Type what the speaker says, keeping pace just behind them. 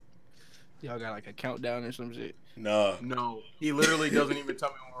Y'all got like a countdown or some shit. Nah. No, he literally doesn't even tell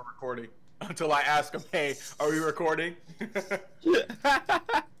me when we're recording until I ask him, "Hey, are we recording?"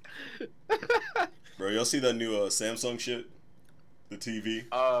 Bro, y'all see that new Samsung shit? The TV?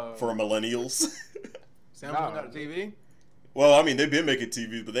 uh, For millennials? Samsung got a TV. Well, I mean, they've been making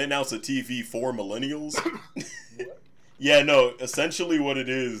TVs, but they announced a TV for millennials. What? Yeah, no, essentially what it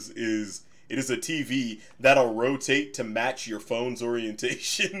is it is a TV that'll rotate to match your phone's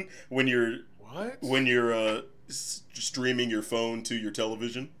orientation when you're What? streaming your phone to your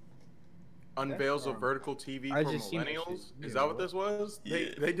television. Unveils a vertical TV I for just seen that shit. millennials. Yeah, Is that what what? this was? Yeah.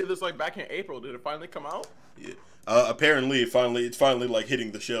 They did this like back in April. Did it finally come out? Yeah. Apparently it's finally like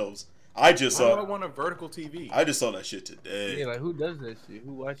hitting the shelves. I just Why do I saw want a vertical TV? I just saw that shit today. Yeah, like who does that shit?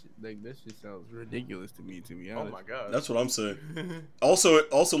 Who watches? Like that shit sounds ridiculous to me. To be Oh honest. my god. That's what I'm saying.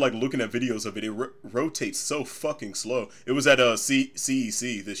 Also, like looking at videos of it, it rotates so fucking slow. It was at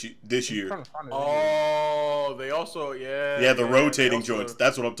CEC this year. Trying to find it. Oh, they also Yeah, the they rotating also- joints.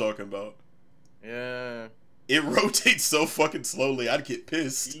 That's what I'm talking about. Yeah. It rotates so fucking slowly. I'd get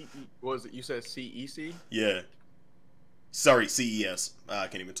pissed. Was it? You said CEC? Yeah. Sorry, CES. I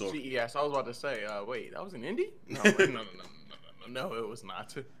can't even talk. CES. I was about to say. Wait, that was an indie? No, wait, no, it was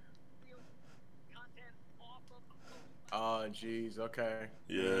not. Oh, jeez. Okay.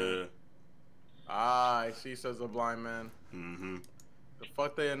 Yeah. Ah, I see. Says the blind man. Mm-hmm. The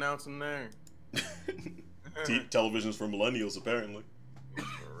fuck they announcing there? Televisions for millennials, apparently.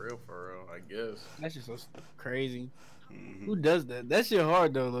 For real. I guess. That's just so crazy. Mm-hmm. Who does that? That shit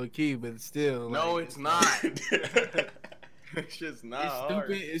hard though, low key, but still. No, like, it's not. It's just not It's hard.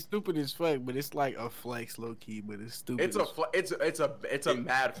 stupid. It's stupid as fuck, but it's like a flex, low key. But it's stupid. It's a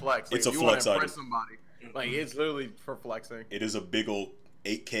mad flex. Like, It's a if you wanna flex item. impress somebody. Like it's literally for flexing. It is a big old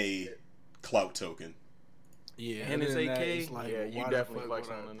 8K clout token. Yeah, And it's other than that, 8K. it's like, Yeah, you why the definitely fuck flex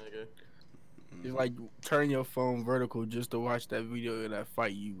would on I- a nigga. It's like turn your phone vertical just to watch that video of that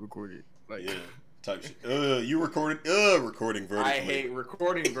fight you recorded. Like, Yeah. Type shit. You recording vertically. I hate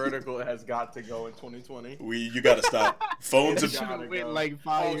recording vertical. Has got to go in 2020. You gotta stop. Phones that have shit gotta went go. like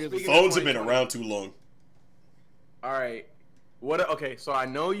 5 Oh, years. speaking ago. phones have been 2020. around too long. All right. What? Okay, so I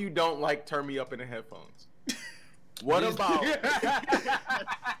know you don't like turn me up in the headphones. What about?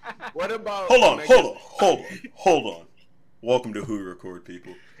 What about? Hold on. Welcome to Who We Record,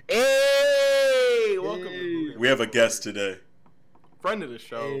 people. Hey, welcome. Hey. We have a guest today. Friend of the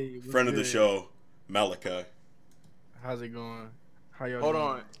show. Hey, what's Friend of the good? show, Malachi. How's it going? How y'all Hold doing?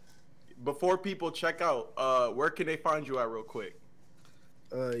 on. Before people check out, where can they find you at real quick?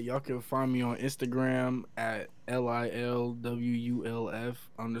 Y'all can find me on Instagram at LILWULF__.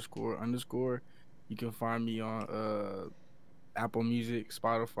 You can find me on Apple Music,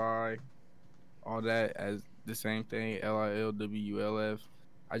 Spotify, all that as the same thing, LILWULF.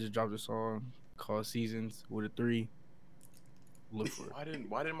 I just dropped a song called Seasons with a 3. Look for it.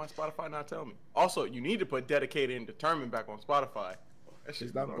 Why didn't my Spotify not tell me? Also, you need to put dedicated and determined back on Spotify. That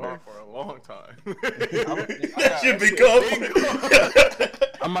shit's not been on gone there? for a long time. That should be gone.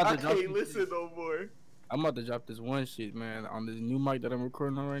 I'm I about to drop can't listen no more. I'm about to drop this one shit, man, on this new mic that I'm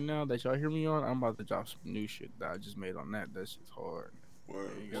recording on right now that y'all hear me on. I'm about to drop some new shit that I just made on that. That shit's hard. Word,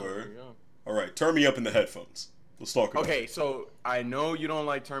 There you go, word. there you go. All right, turn me up in the headphones. Let's talk about Okay, it. so I know you don't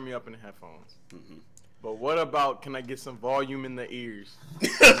like turn me up in the headphones, Mhm. but what about can I get some volume in the ears? Ugh.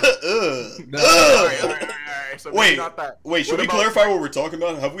 All right. So maybe Wait, not that. wait. Should What we about- clarify what we're talking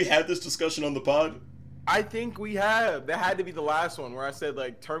about? Have we had this discussion on the pod? I think we have. That had to be the last one where I said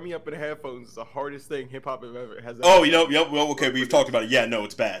like turn me up in the headphones is the hardest thing hip hop has ever. Oh, yep. Well, okay, we've talked about it. Yeah, no,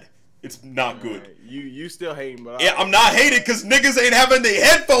 it's bad. It's not good. Alright, You still hating, but Yeah, I'm not hating because niggas ain't having their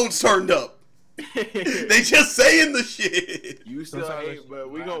headphones turned up. They just saying the shit. You still Sometimes hate, it's but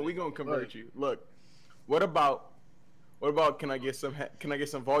we valid. gonna convert you. Look, what about can I get some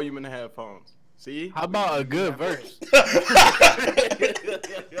volume in the headphones? See? How about a good verse? I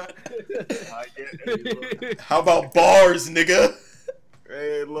get it, look. How about bars, nigga?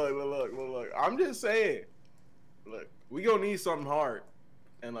 Hey, look. I'm just saying. Look, we gonna need something hard,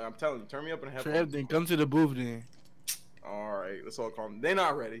 and like I'm telling you, turn me up in the Trev, headphones. then come to the booth then. All right, let's all calm. They're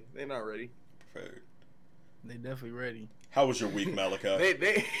not ready. They definitely ready. How was your week, Malachi?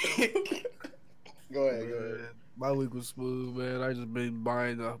 They. Go ahead. Man, my week was smooth, man. I just been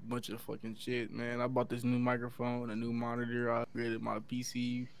buying a bunch of fucking shit, man. I bought this new microphone, a new monitor. I upgraded my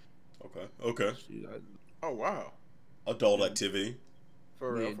PC. Okay. Shit, Oh wow. Adult activity.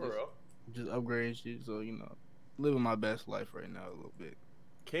 For real, Yeah, for real. just upgrading shit. So living my best life right now a little bit.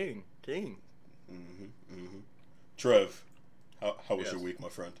 King. Trev, how was Yes. your week, my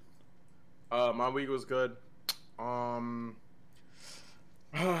friend? My week was good.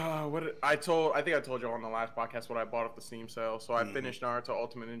 What I think I told you on the last podcast what I bought off the Steam sale. So I finished Naruto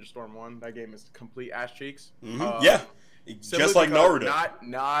Ultimate Ninja Storm 1. That game is complete ass cheeks. Yeah, just like because,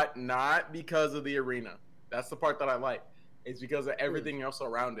 Naruto. Not because of the arena. That's the part that I like. It's because of everything else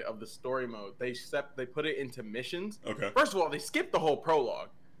around it, of the story mode. They put it into missions. Okay. First of all, they skipped the whole prologue.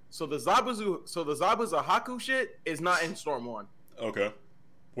 So the Zabuza Haku shit is not in Storm 1. Okay.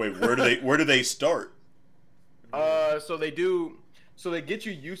 Wait, where do they start? So they get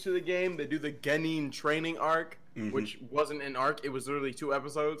you used to the game. They do the Genin training arc, which wasn't an arc. It was literally 2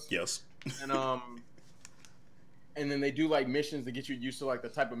 episodes. Yes. And then they do like missions to get you used to like the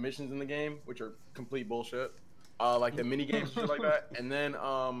type of missions in the game, which are complete bullshit. Like the mini games and shit like that. And then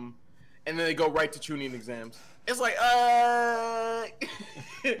they go right to tuning exams. It's like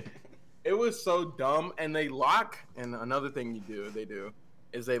it was so dumb. And they lock. And another thing they do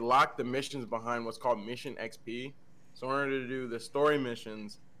is they lock the missions behind what's called Mission XP. So in order to do the story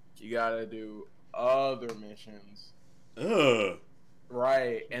missions, you gotta do other missions. Ugh.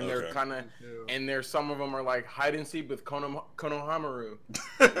 Right, and they're kind of, and there's some of them are like hide and seek with Konohamaru.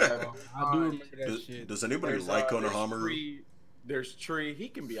 I do remember that shit. Does anybody like Konohamaru? There's Tree. He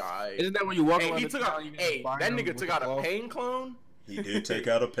can be alright. Isn't that when you walk Hey, around? that nigga took out a pain clone. He did take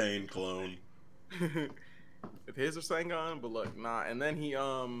out a pain clone. If his are Sengon, but look, nah. And then he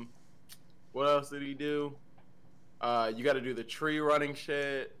what else did he do? You got to do the tree running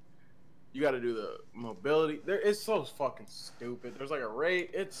shit. You got to do the mobility. It's so fucking stupid. There's like a rate.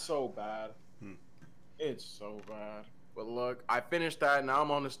 It's so bad. It's so bad. But look, I finished that. Now I'm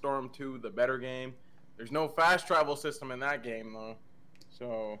on the Storm 2, the better game. There's no fast travel system in that game though.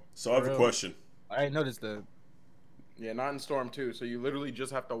 So I have a question. I ain't noticed that. Yeah, not in Storm 2. So you literally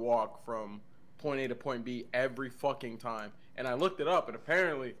just have to walk from point A to point B every fucking time. And I looked it up, and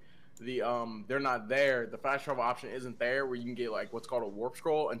apparently they're not there. The fast travel option isn't there where you can get like what's called a warp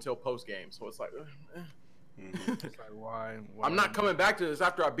scroll until post game. So it's like, It's like why? I'm not coming back to this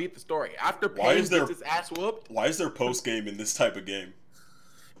after I beat the story. After Why Pain is there- gets his ass whooped. Why is there post game in this type of game?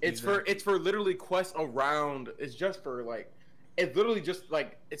 It's for literally quests around. It's just for like, it's literally just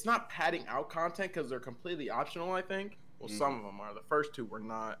like, it's not padding out content because they're completely optional. I think. Well, some of them are. The first 2 were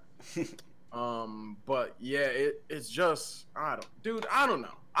not. But yeah, it's just I don't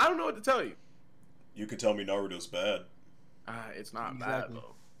know. I don't know what to tell you. You can tell me Naruto's bad. It's not Exactly.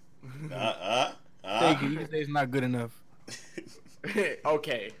 bad though. Thank you. You can say it's not good enough.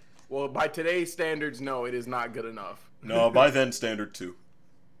 Okay. Well, by today's standards, no, it is not good enough. No, by then standard 2.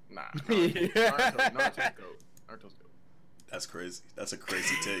 Nah. Naruto's goat. Naruto's goat. That's crazy. That's a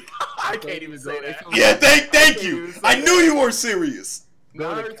crazy take. I can't even say that. Yeah, thank you. I knew you were serious.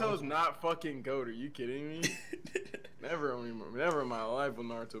 Naruto's not fucking goat. Are you kidding me? Never in my life will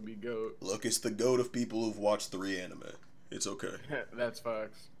Naruto be goat. Look, it's the goat of people who've watched 3 anime. It's okay. That's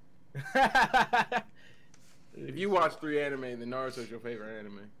facts. If you watch 3 anime, then Naruto's your favorite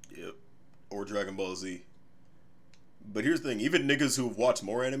anime. Yep. Or Dragon Ball Z. But here's the thing, even niggas who've watched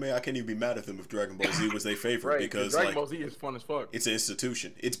more anime, I can't even be mad at them if Dragon Ball Z was their favorite Right, because Dragon like Ball Z is fun as fuck. it's an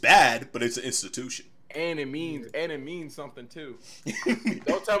institution. It's bad, but it's an institution. And it means something too.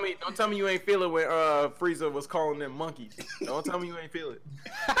 Don't tell me you ain't feel it when Frieza was calling them monkeys. Don't tell me you ain't feel it.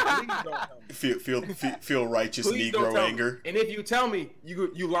 Please don't tell me. Feel righteous Please don't Negro tell anger. Me. And if you tell me,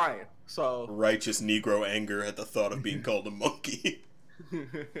 you lying. So Righteous Negro anger at the thought of being called a monkey.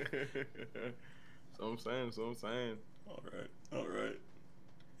 So I'm saying. All right.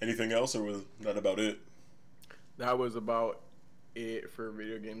 Anything else, or was that about it? That was about it for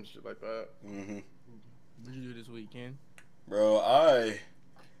video games, shit like that. What did you do this weekend? Bro, I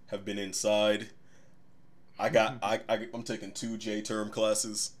have been inside. I'm taking 2 J-term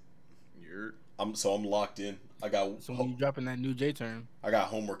classes. I'm locked in. So when you dropping that new J term? I got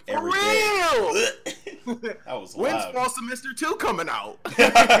homework For every day. real? That was When's loud. fall semester 2 coming out?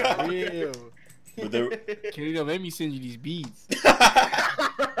 Real. But there, Can you let me send you these beats?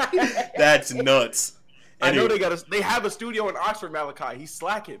 that's nuts. I know Anyway, they have a studio in Oxford, Malachi. He's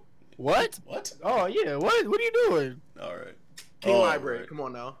slacking. What? What? Oh yeah. What? What are you doing? All right. King All Library. right. Come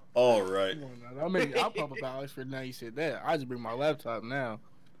on now. All right. Come on now. I'll pop up at Oxford now. You said that. I just bring my laptop now.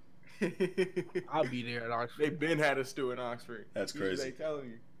 I'll be there at Oxford. They been had a stew in Oxford. That's Who crazy. They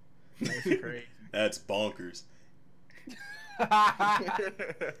telling you. That's crazy. That's bonkers.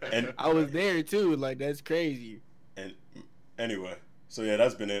 And I was there too. Like that's crazy. and anyway, so yeah,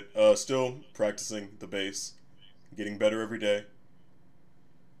 that's been it. Still practicing the bass, getting better every day.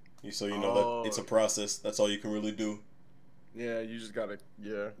 So you know that it's a process. That's all you can really do. Yeah, you just gotta.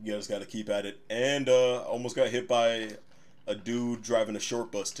 Yeah. You just got to keep at it. And almost got hit by a dude driving a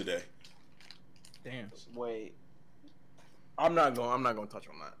short bus today. Damn. Wait. I'm not gonna touch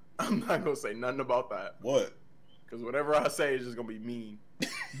on that. I'm not gonna say nothing about that. What? Because whatever I say is just gonna be mean.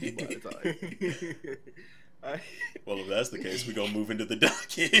 Well, if that's the case, we're gonna move into the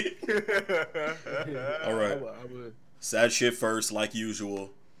docket. All right. I would. Sad shit first, like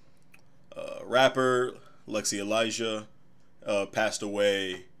usual. Rapper Lexi Elijah passed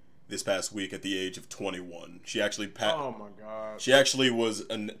away this past week at the age of 21. She actually oh my god. She actually was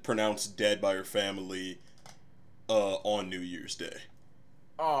pronounced dead by her family on New Year's Day.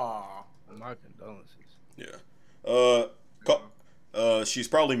 Aw. My condolences. Yeah. She's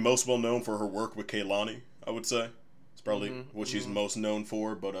probably most well known for her work with Kehlani, I would say. It's probably what she's most known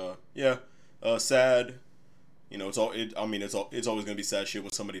for, but yeah. Sad. You know, it's always gonna be sad shit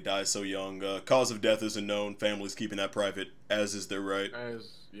when somebody dies so young. Cause of death isn't known. Family's keeping that private, as is their right.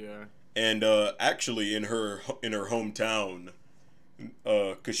 Yeah. And actually, in her hometown,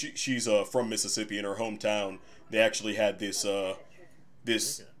 cause she's from Mississippi, in her hometown, they actually had this. My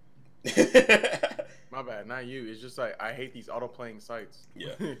bad, not you. It's just like I hate these auto playing sites.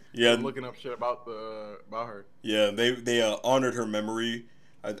 Yeah, yeah. I'm looking up shit about her. Yeah, they honored her memory.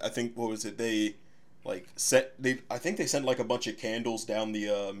 I think, what was it? I think they sent like a bunch of candles down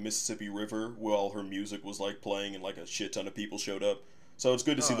the Mississippi River while her music was like playing, and like a shit ton of people showed up. So it's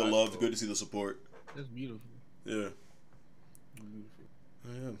good to see the love, cool. Good to see the support. That's beautiful. Yeah. Beautiful.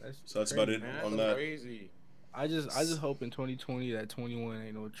 Yeah. So that's about it on that. Crazy. I just hope in 2020 that 21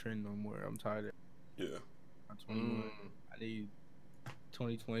 ain't no trend no more. I'm tired of. Yeah. 21. I need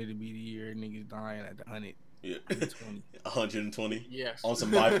 2020 to be the year niggas dying at the 100. Yeah. 120. Yes. On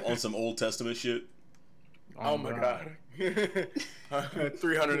some Old Testament shit. Oh my god.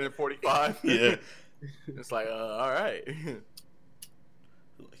 345. Yeah. It's like, all right.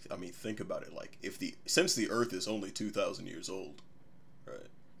 I mean, think about it. Like, since the Earth is only 2,000 years old, right?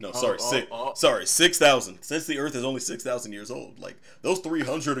 No, 6,000. Since the Earth is only 6,000 years old, like those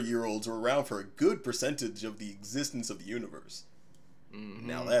 300-year-olds were around for a good percentage of the existence of the universe.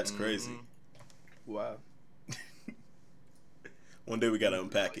 Now that's crazy. Wow. One day we gotta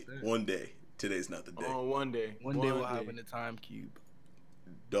unpack it. One day. Today's not the day. Oh, one day. One day we'll have in the time cube.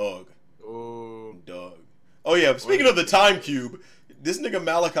 Dog. Oh. Dog. Oh yeah. Speaking of the time cube, this nigga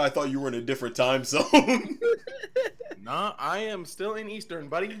Malachi thought you were in a different time zone. Nah, I am still in Eastern,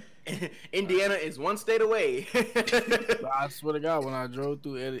 buddy. Indiana is one state away. I swear to God, when I drove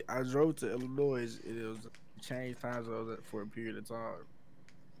to Illinois, it was changed time zones for a period of time.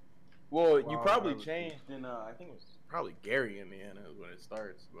 Well, you probably changed in I think it was probably Gary, Indiana is when it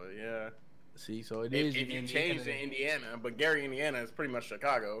starts. But yeah. See, so it is. If you changed to Indiana, but Gary, Indiana is pretty much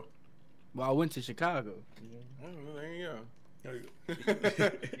Chicago. Well, I went to Chicago. There you go.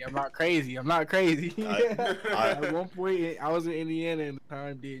 Yeah, I'm not crazy. At one point, I was in Indiana and the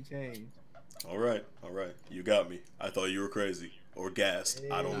time did change. All right. You got me. I thought you were crazy or gassed.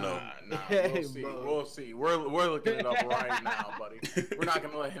 I don't know. Nah, we'll see. We're looking it up right now, buddy. We're not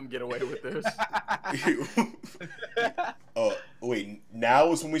gonna let him get away with this. Oh, wait.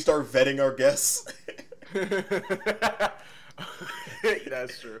 Now is when we start vetting our guests.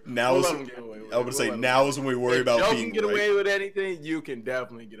 That's true. Now we'll let him get away with it. I would say now is when we worry about being can get away with anything, you can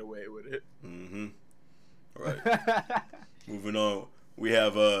definitely get away with it. All right. Moving on. We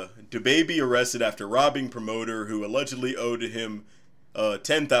have DaBaby arrested after robbing promoter who allegedly owed him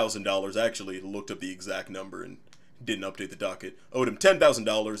 $10,000. Actually, looked up the exact number and didn't update the docket. Owed him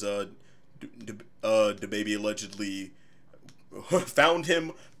 $10,000. DaBaby allegedly found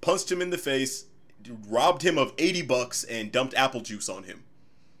him, punched him in the face, robbed him of $80 and dumped apple juice on him.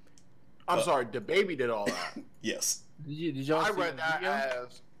 I'm sorry, DaBaby did all that. Yes. Did y'all? I read that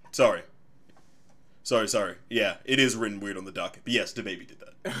as. Sorry. Yeah, it is written weird on the docket. But yes, DaBaby did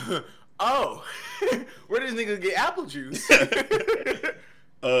that. Oh, where did this nigga get apple juice?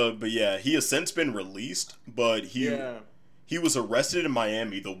 But yeah, he has since been released. But he was arrested in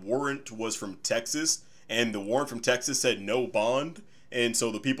Miami. The warrant was from Texas, and the warrant from Texas said no bond. And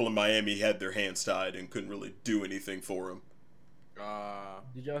so the people in Miami had their hands tied and couldn't really do anything for him.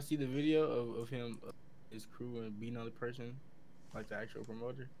 Did y'all see the video of him, his crew, and beating on the person, like the actual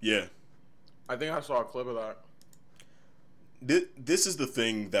promoter? Yeah. I think I saw a clip of that. This is the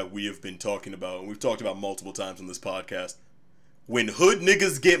thing that we have been talking about, and we've talked about multiple times on this podcast. When hood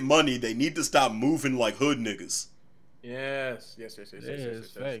niggas get money, they need to stop moving like hood niggas. Yes. Facts,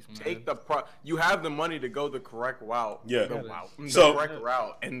 Take you have the money to go the correct route. Yeah. The correct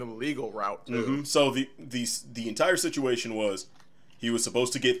route and the legal route too. So the entire situation was, he was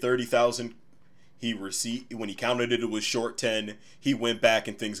supposed to get 30,000. When he counted it, it was short 10. He went back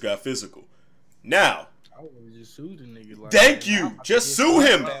and things got physical. Now, I would just sue the nigga. Like, Thank now you. I Just get sue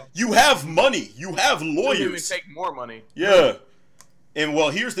him. fucked up. You have money. You have Sue him and lawyers. take more money. Yeah. And well,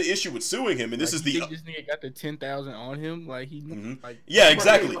 here's the issue with suing him, and this Like, is you the think this nigga got the 10,000 on him? Like he, like yeah,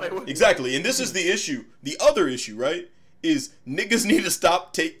 exactly, Right, like, exactly. And this is the issue. The other issue, right, is niggas need to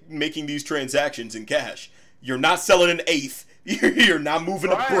stop making these transactions in cash. You're not selling an eighth. You're not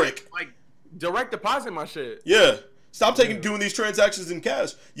moving a brick. Like direct deposit my shit. Yeah. Stop doing these transactions in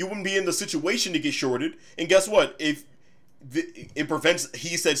cash. You wouldn't be in the situation to get shorted. And guess what? If it prevents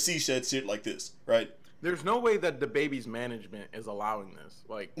he said, she said shit like this, right? There's no way that the baby's management is allowing this.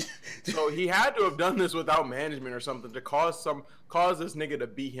 Like, so he had to have done this without management or something to cause this nigga to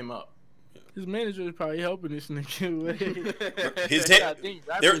beat him up. his manager is probably helping this nigga. I think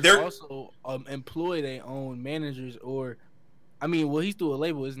rappers also employ their own managers, or I mean, well, he's through a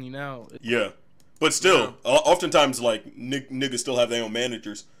label, isn't he now? Yeah, but still, oftentimes like niggas still have their own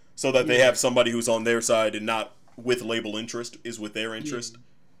managers, so that they have somebody who's on their side and not with label interest is with their interest.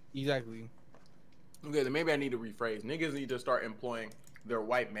 Yeah, exactly. Okay, then maybe I need to rephrase. Niggas need to start employing their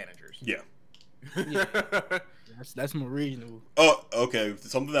white managers. Yeah. Yeah. That's more reasonable. Oh, okay.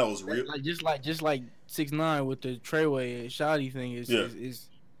 Something that was real. Like just like 6ix9ine with the Treyway and Shotty thing is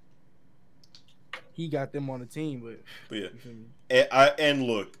he got them on the team, but yeah. And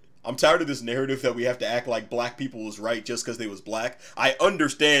look, I'm tired of this narrative that we have to act like black people was right just because they was black. I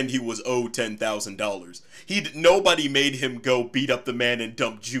understand he was owed $10,000. Nobody made him go beat up the man and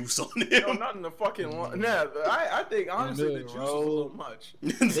dump juice on him. No, not in the fucking Nah, I think honestly the juice was a little much.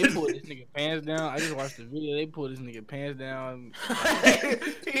 They pulled this nigga pants down. I just watched the video. They pulled this nigga pants down.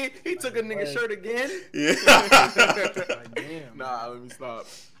 he took a nigga shirt again. Yeah. Like, damn. Nah, let me stop.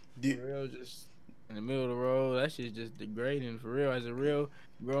 For real, just in the middle of the road. That shit's just degrading. For real, as a real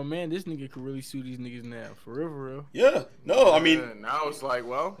bro, man, this nigga could really sue these niggas now. For real. Yeah. No, I mean, now it's like,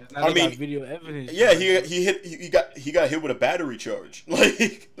 well, I mean, got video evidence. Yeah, he got hit with a battery charge.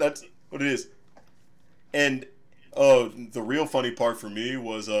 Like that's what it is. And the real funny part for me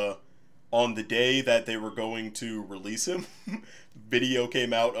was on the day that they were going to release him, video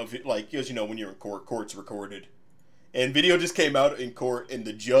came out of it, like, because you know when you're in court's recorded. And video just came out in court, and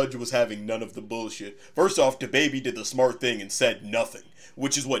the judge was having none of the bullshit. First off, DaBaby did the smart thing and said nothing,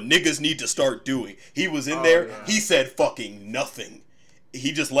 which is what niggas need to start doing. He was in there, he said fucking nothing.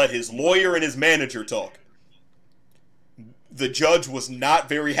 He just let his lawyer and his manager talk. The judge was not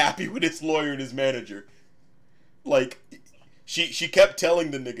very happy with his lawyer and his manager. Like, she kept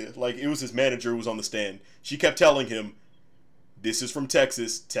telling the nigga, like, it was his manager who was on the stand. She kept telling him, this is from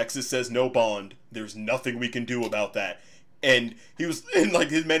Texas. Texas says no bond. There's nothing we can do about that. And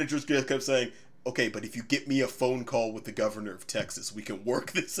like his manager just kept saying, okay, but if you get me a phone call with the governor of Texas, we can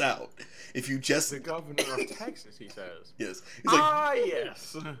work this out. If you just the governor of Texas, he says. Yes. He's like,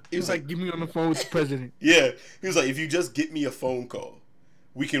 yes. He was like, get me on the phone with the president. Yeah. He was like, if you just get me a phone call,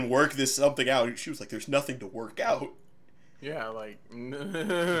 we can work this something out. She was like, there's nothing to work out. Yeah, like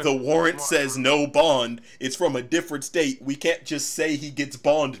the warrant says no bond. It's from a different state. We can't just say he gets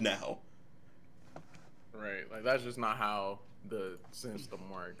bond now. Right, like that's just not how the system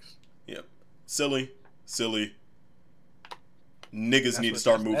works. Yep. Silly. Niggas need to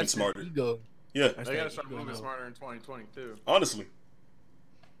start moving smarter. Ego. Yeah. They gotta start moving smarter in 2022. Honestly.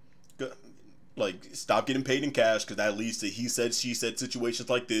 Like, stop getting paid in cash, because that leads to he said, she said situations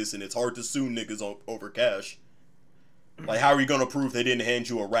like this, and it's hard to sue niggas over cash. Like, how are you gonna prove they didn't hand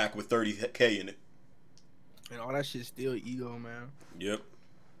you a rack with $30K in it? And all that shit's still ego, man. Yep.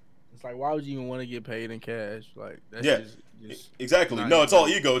 It's like, why would you even want to get paid in cash? Like, that's just exactly. No, it's all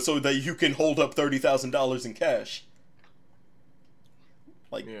ego. It's so that you can hold up $30,000 in cash.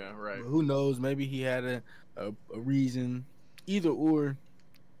 Like, yeah, right. Who knows? Maybe he had a reason. Either or,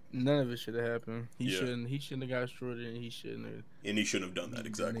 none of it should have happened. He shouldn't have got shorted, and he shouldn't have done that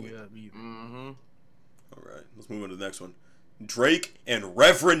exactly. Mm-hmm. All right, let's move on to the next one. Drake and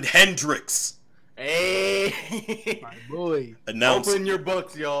Reverend Hendrix. Hey, my boy. Open your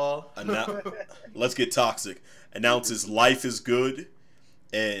books, y'all. Let's get toxic. Announces Life is Good,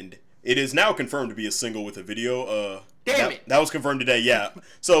 and it is now confirmed to be a single with a video. Damn it. That was confirmed today, yeah.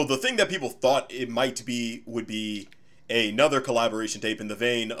 So the thing that people thought it might be would be another collaboration tape in the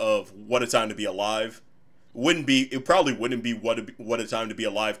vein of What a Time to Be Alive. It probably wouldn't be What a Time to Be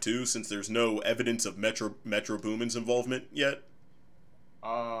Alive 2, since there's no evidence of Metro Boomin's involvement yet.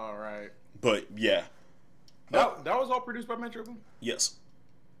 All right. But yeah. That was all produced by Metro Boom? Yes.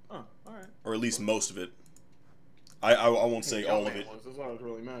 Oh, all right. Or at least most of it. I won't say all of it. That's all that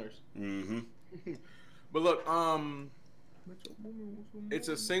really matters. Mm-hmm. But look, it's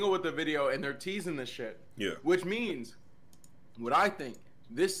a single with the video, and they're teasing this shit. Yeah. Which means, what I think,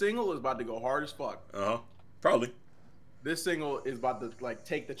 this single is about to go hard as fuck. Uh-huh. Probably. This single is about to like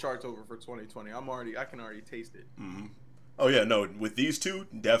take the charts over for 2020. I can already taste it. Mm-hmm. Oh yeah, no, with these two,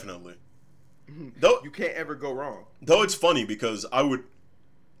 definitely. Though You can't ever go wrong. Though it's funny because I would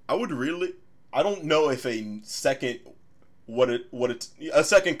really, I don't know if a second a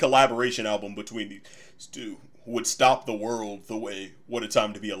second collaboration album between these two would stop the world the way What a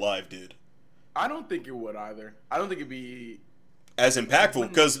Time to Be Alive did. I don't think it would either. I don't think it'd be As impactful,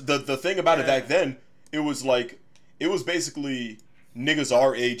 because the thing about it back Yeah. then, it was basically niggas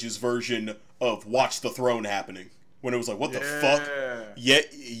our age's version of Watch the Throne happening. When it was like, what the fuck?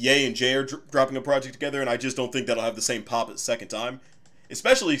 Ye and Jay are dropping a project together, and I just don't think that'll have the same pop a second time.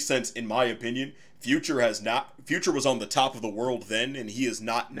 Especially since, in my opinion, Future was on the top of the world then, and he is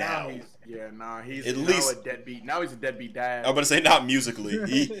not now. He's At now least- a deadbeat. Now he's a deadbeat dad. I'm gonna say not musically.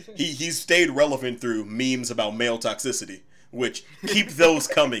 He's stayed relevant through memes about male toxicity, which keep those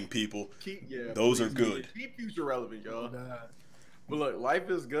coming, people. Those are good. Keep Future relevant, y'all. Nah. But look, life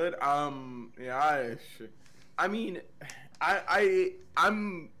is good. I mean,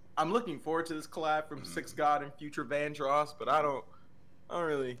 I'm looking forward to this collab from Six God and Future Vandross, but I don't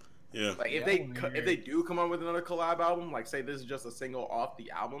really Yeah. like if they do come up with another collab album, like say this is just a single off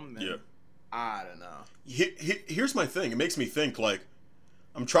the album, then Yeah. I don't know. Here's my thing. It makes me think, like,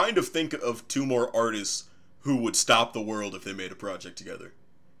 I'm trying to think of two more artists who would stop the world if they made a project together.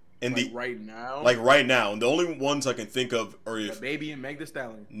 And Like right now, right now, and the only ones I can think of are The if Baby and Meg Thee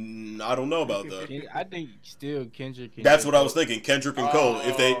Stallion. I don't know about that. I think still Kendrick. and That's J. what I was Cole. thinking. Kendrick and Cole.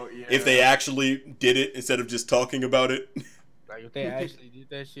 If they actually did it instead of just talking about it. Like if they actually did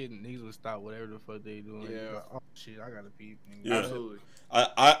that shit, niggas would stop whatever the fuck they doing. Yeah. Like, oh shit, I gotta peep. Nigga. Yeah. Absolutely.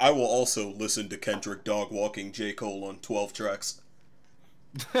 I will also listen to Kendrick dog walking J. Cole on 12 tracks.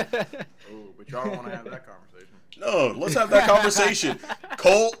 Oh, but y'all don't want to have that conversation. No, let's have that conversation.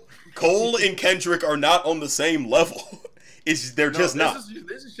 Cole and Kendrick are not on the same level. They're just not.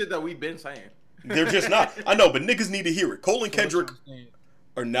 This is shit that we've been saying. They're just not. I know, but niggas need to hear it. Cole and Kendrick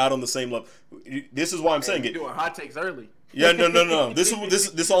are not on the same level. This is why I'm saying You're it. doing hot takes early. Yeah, no. This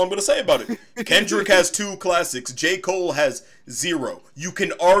is all I'm gonna say about it. Kendrick has 2 classics. J. Cole has 0. You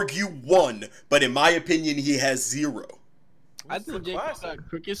can argue 1, but in my opinion, he has 0. I think J. Cole got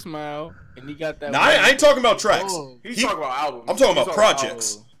Crooked Smile, and he got that. Now I ain't talking about tracks. Oh. He's talking about albums. I'm talking He's about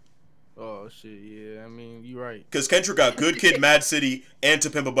projects. Oh shit, yeah. I mean, you're right. Because Kendrick got Good Kid, Mad City, and To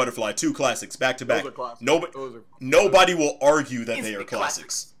Pimp a Butterfly, 2 classics back to back. Those are classics. Nobody will argue that they are Instant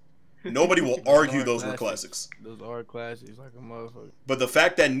classics. Nobody will argue those were classics. Those are classics, like a motherfucker. But the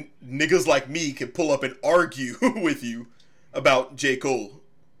fact that niggas like me can pull up and argue with you about J. Cole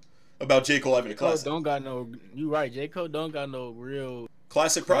having a classic. Don't got no. You right. J. Cole don't got no real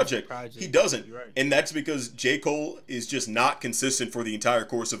classic project. He doesn't. You're right. And that's because J. Cole is just not consistent for the entire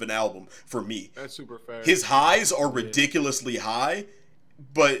course of an album for me. That's super fair. His highs are ridiculously high,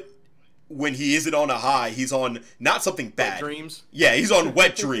 but when he isn't on a high, he's on not something bad. Dreams. Yeah, he's on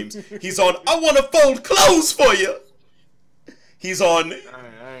Wet Dreams. He's on I Want to Fold Clothes for You. He's on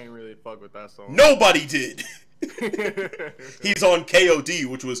I ain't really fuck with that song. Nobody Did. He's on KOD,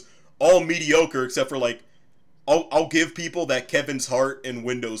 which was all mediocre except for like I'll give people that Kevin's Heart and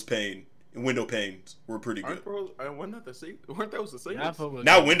Window Panes were pretty good. Weren't those the singles? Yeah, I fuck with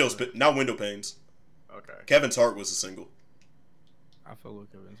Now Kevin. Window Panes. Okay. Kevin's Heart was a single. I fuck with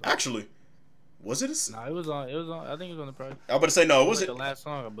Kevin. Actually, was it a? No, it was on. I think it was on the project. I was about to say no. It was wasn't. the last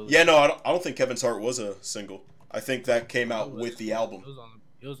song, I believe. Yeah, no, I don't think Kevin's Heart was a single. I think that came out with the album.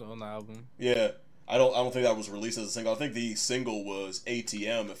 It was on the album. Yeah, I don't think that was released as a single. I think the single was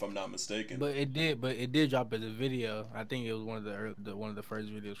ATM, if I'm not mistaken. But it did drop as a video. I think it was one of the first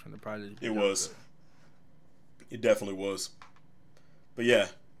videos from the project. It was. It definitely was. But yeah,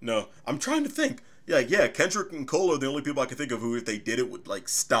 no, I'm trying to think. Yeah, Kendrick and Cole are the only people I can think of who, if they did it, would like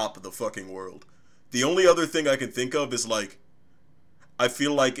stop the fucking world. The only other thing I can think of is like, I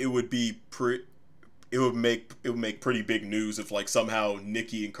feel like it would make pretty big news if like somehow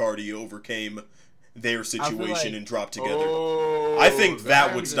Nicki and Cardi overcame their situation and dropped together. Oh, I think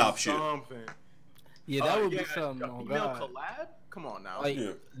that would stop shit. Yeah, that would be something. A Oh female God. collab? Come on now. Like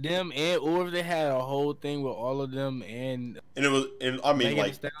Yeah. them or if they had a whole thing with all of them and And I mean, Megan like,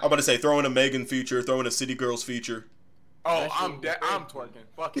 Thee Stallion. I'm about to say, throwing a Megan feature, throwing a City Girls feature. Oh, I'm twerking.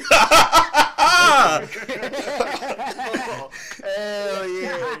 Fuck it. Hell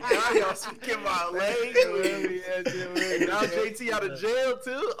yeah. Now y'all speaking my language. And now JT out of jail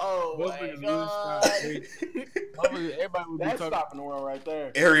too? Oh my God. Everybody would be That's talking. stopping the world right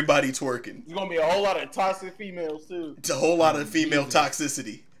there. Everybody twerking. There's gonna be a whole lot of toxic females too. It's a whole lot of female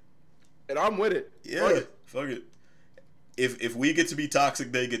toxicity. And I'm with it. Yeah, fuck it. If we get to be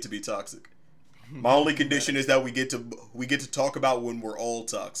toxic, they get to be toxic. My only condition is that we get to talk about when we're all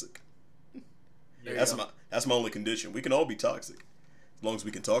toxic. That's my only condition. We can all be toxic as long as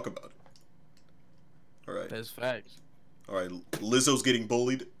we can talk about it. All right. That's facts. All right. Lizzo's getting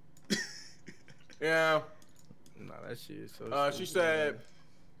bullied. Yeah. No, that shit is so. She said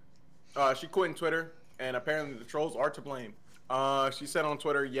she quitting Twitter, and apparently the trolls are to blame. She said on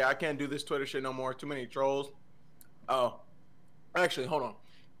Twitter, "Yeah, I can't do this Twitter shit no more. Too many trolls." Oh, actually, hold on.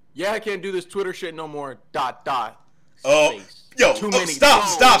 Yeah, I can't do this Twitter shit no more. ... Oh, yo, stop,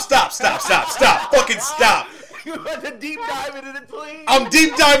 fucking stop. You want to deep dive into the tweet? I'm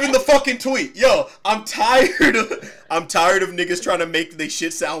deep diving the fucking tweet. Yo, I'm tired of niggas trying to make they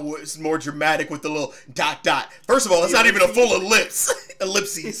shit sound more dramatic with the little ... First of all, that's not even a full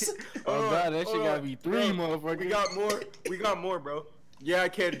ellipses. Oh god, that shit gotta be 3, motherfucker. We got more, bro. Yeah, I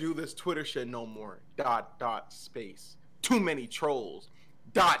can't do this Twitter shit no more. ... space. Too many trolls. ...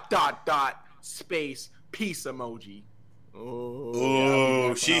 space. Peace emoji.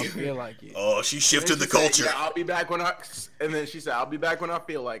 Oh, I feel like it. Oh, she shifted the She culture. said, yeah, I'll be back when I. And then she said, "I'll be back when I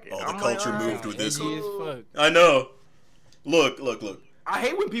feel like it." Oh, the I'm culture like, moved with this Edgy one. as fuck. I know. Look. I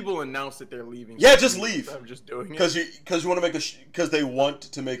hate when people announce that they're leaving. Yeah, just leave. I'm just doing it. Because you want to make because they want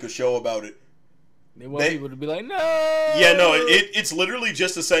to make a show about it. They want people to be like, no. Yeah, no, it's literally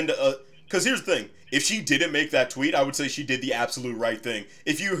just to send a. Because here's the thing: if she didn't make that tweet, I would say she did the absolute right thing.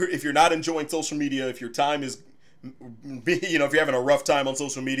 If you're not enjoying social media, if your time is, if you're having a rough time on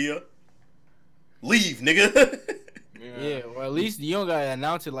social media, leave, nigga. Yeah, well, at least you don't gotta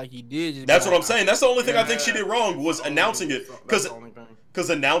announce it like you did. Just That's be what like, I'm saying. That's the only thing I think she did wrong was announcing it. That's the only thing. Because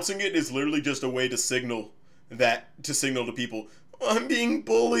announcing it is literally just a way to signal to people, I'm being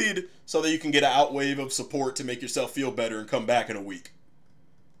bullied, so that you can get an outwave of support to make yourself feel better and come back in a week.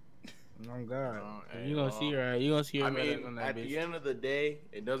 Oh God, you gonna see her. You gonna see her. I mean, on that at bitch. the end of the day,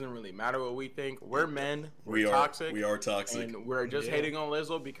 it doesn't really matter what we think. We're men. We We're are toxic. We are toxic. And we're just hating on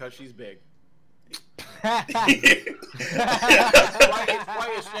Lizzo because she's big. It's It's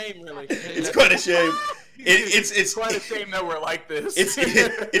quite a shame, really. quite a shame. It's quite a shame that we're like this.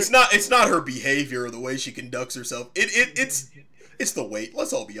 It's not her behavior or the way she conducts herself. It's the weight.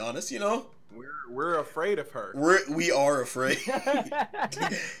 Let's all be honest. We're afraid of her. We are afraid.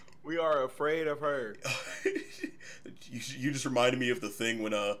 We are afraid of her. You just reminded me of the thing when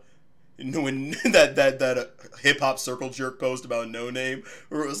that hip hop circle jerk post about No Name,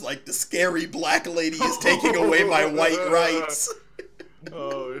 where it was like the scary black lady is taking away my white rights.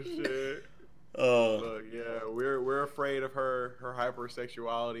 Oh shit. Look, yeah, we're afraid of her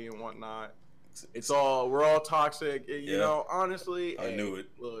hypersexuality and whatnot. We're all toxic. You know, honestly. I knew it.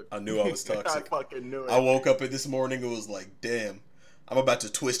 Look, I knew I was toxic. I fucking knew it. I woke up this morning and was like, damn, I'm about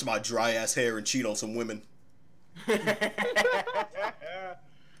to twist my dry ass hair and cheat on some women.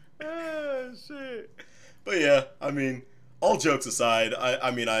 Oh, shit. But yeah, I mean, all jokes aside,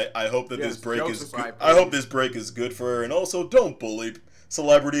 I hope that this break jokes is aside, good. I hope this break is good for her, and also don't bully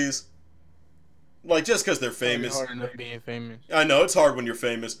celebrities. Like, just because they're famous. It's hard enough being famous. I know it's hard when you're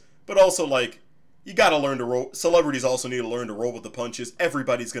famous, but also like, you gotta learn to roll. Celebrities also need to learn to roll with the punches.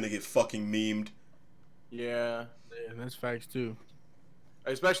 Everybody's gonna get fucking memed. Yeah. Yeah, that's facts too.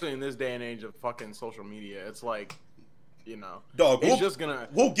 Especially in this day and age of fucking social media, it's like, Dog, it's just gonna.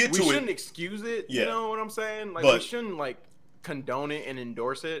 We'll get to it. We shouldn't excuse it. Yeah. You know what I'm saying? Like, But we shouldn't like condone it and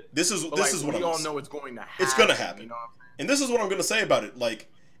endorse it. This is what we all know it's going to happen. It's gonna happen. You know what I'm saying? And this is what I'm gonna say about it.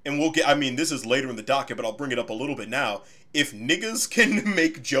 Like, and we'll get. I mean, this is later in the docket, but I'll bring it up a little bit now. If niggas can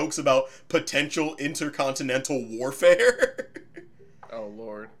make jokes about potential intercontinental warfare, Oh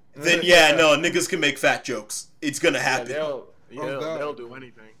Lord. then yeah, no, niggas can make fat jokes. It's gonna happen. They'll do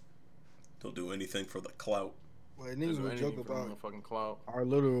anything. They'll do anything for the clout. Well, They'll niggas do will anything joke for the about fucking clout. our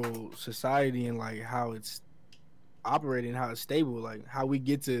literal society and like how it's operating, how it's stable, like how we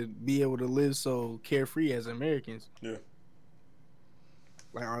get to be able to live so carefree as Americans. Yeah.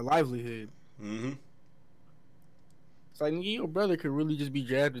 Like our livelihood. Mm-hmm. It's like, nigga, your brother could really just be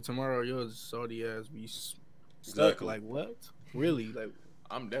drafted tomorrow. Your salty ass be stuck. Exactly. Like, what? Really? Like,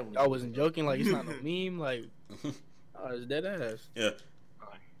 I'm definitely. I wasn't joking. Like, it's not no meme. Like, oh, it's dead ass. Yeah.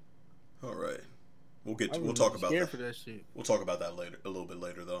 All right. We'll I'm talk about scared that. for that shit. We'll talk about that later, a little bit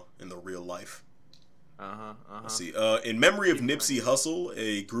later though, in the real life. Let's see. In memory of Nipsey Hussle,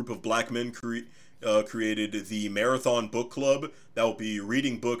 a group of black men created the Marathon Book Club that will be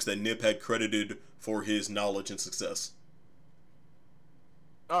reading books that Nip had credited for his knowledge and success.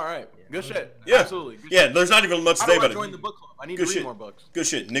 All right. Good shit. Yeah. Absolutely. Good Yeah. shit. There's not even much to say How do I about join it. the book club? I need Good to read shit. more books. Good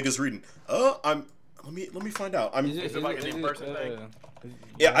shit. Niggas reading. Let me find out. Is it like an in-person thing?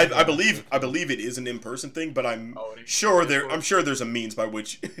 Yeah, I believe it is an in-person thing, but I'm sure there's a means by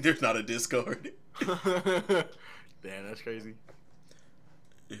which there's not a Discord. Damn, that's crazy.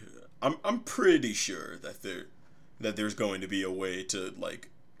 I'm pretty sure that there's going to be a way to like.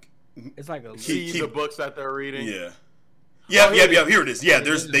 It's like a See the books that they're reading. Yeah. Yeah. Here it is. Yeah,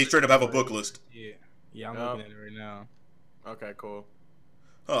 they straight up have a book list. Yeah, I'm looking at it right now. Okay, cool.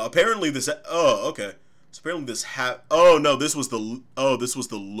 Apparently this. Oh, okay. So apparently this Oh no, this was the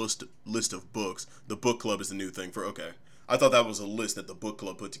list of books. The book club is the new thing for. Okay, I thought that was a list that the book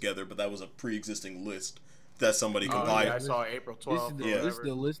club put together, but that was a pre-existing list that somebody compiled. Yeah, I saw April 12th. This is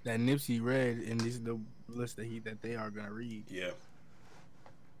the list that Nipsey read, and this is the list that they are gonna read. Yeah.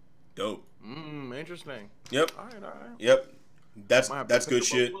 Dope. Interesting. Yep. All right. Yep. That's good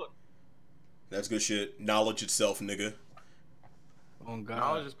shit. That's good shit. Knowledge itself, nigga. Oh God.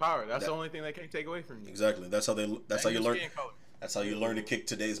 Knowledge is power. That's the only thing they can't take away from you. Exactly. That's how you learn. That's how you learn to kick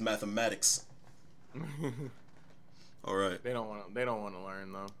today's mathematics. All right. They don't want to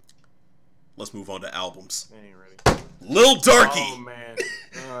learn though. Let's move on to albums. They ain't ready. Lil Darky. Oh man.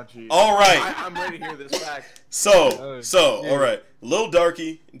 Oh jeez. All right. I'm ready to hear this fact. All right. Lil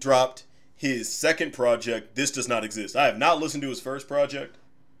Darky dropped his second project. This does not exist. I have not listened to his first project,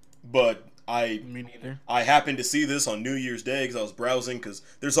 but Me neither. I happened to see this on New Year's Day because I was browsing, because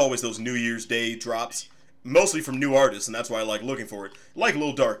there's always those New Year's Day drops, mostly from new artists, and that's why I like looking for it. Like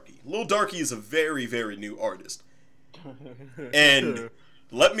Lil Darky. Lil Darky is a very, very new artist. And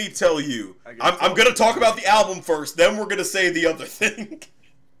let me tell you, I'm going to talk about the album first, then we're going to say the other thing.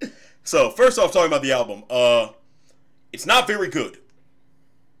 So, first off, talking about the album. It's not very good.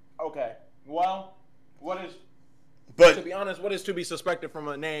 Okay. Well, to be honest, what is to be suspected from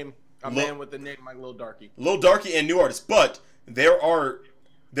a name? Man with a name like Lil Darky. Lil Darky and new artists, but there are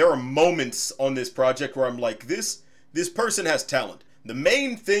moments on this project where I'm like, this person has talent. The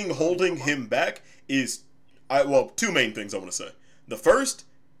main thing holding him back is, two main things I want to say. The first,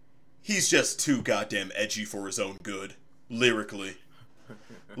 he's just too goddamn edgy for his own good, lyrically.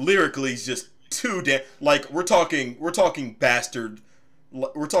 Lyrically, he's just too damn, like, we're talking bastard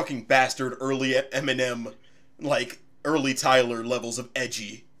early Eminem, like early Tyler levels of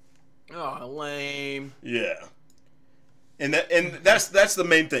edgy. Oh, lame. Yeah. And that's the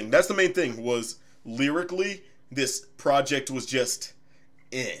main thing. That's the main thing, was lyrically, this project was just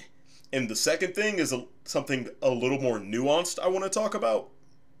eh. And the second thing is something a little more nuanced I want to talk about,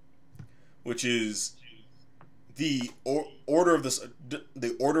 which is the order of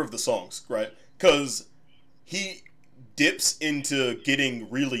the songs, right? Because he dips into getting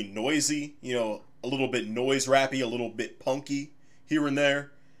really noisy, a little bit noise rappy, a little bit punky here and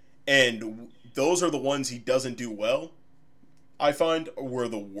there. And those are the ones he doesn't do well, I find, were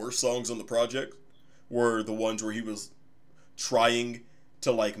the worst songs on the project, were the ones where he was trying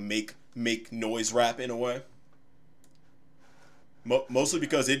to, like, make noise rap in a way. Mostly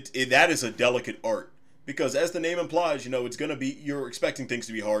because that is a delicate art. Because as the name implies, it's going to be, you're expecting things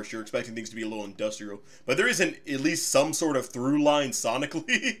to be harsh, you're expecting things to be a little industrial, but there isn't at least some sort of through line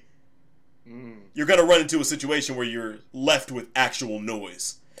sonically. You're going to run into a situation where you're left with actual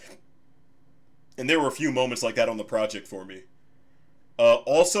noise. And there were a few moments like that on the project for me.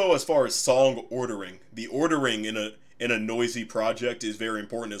 Also, as far as song ordering, the ordering in a noisy project is very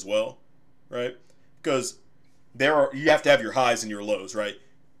important as well, right? Because you have to have your highs and your lows, right?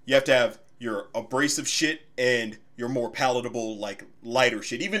 You have to have your abrasive shit and your more palatable, like, lighter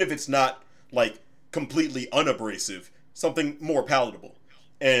shit, even if it's not, like, completely unabrasive, something more palatable.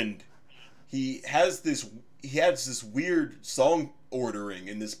 And he has this weird song ordering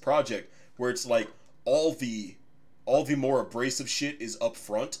in this project where it's like all the more abrasive shit is up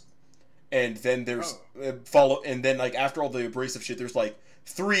front, and then there's and then, like, after all the abrasive shit, there's like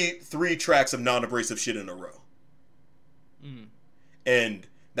three tracks of non-abrasive shit in a row. And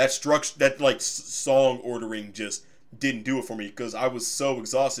that like song ordering just didn't do it for me, because I was so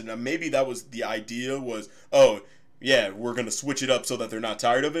exhausted. And maybe that was the idea, was, oh yeah, we're gonna switch it up so that they're not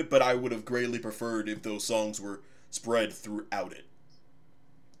tired of it, but I would have greatly preferred if those songs were spread throughout it.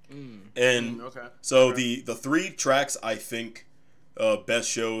 So the three tracks I think best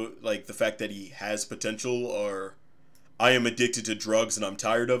show, like, the fact that he has potential are I Am Addicted to Drugs and I'm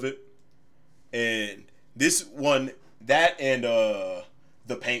Tired of It. And this one, that and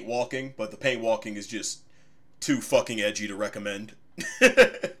The Paint Walking, but The Paint Walking is just too fucking edgy to recommend.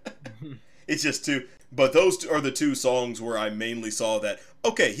 It's just too, but those are the two songs where I mainly saw that,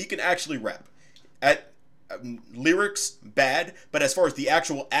 okay, he can actually rap. Lyrics, bad, but as far as the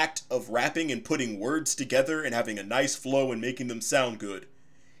actual act of rapping and putting words together and having a nice flow and making them sound good,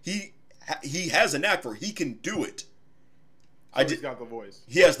 he he has a knack for. He can do it. He's got the voice.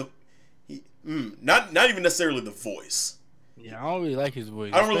 He has the. Not even necessarily the voice. Yeah, I don't really like his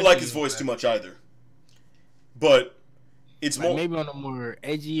voice. I don't really like his voice too much either. But it's like more maybe on the more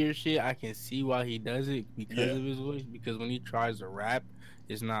edgier shit. I can see why he does it because of his voice. Because when he tries to rap,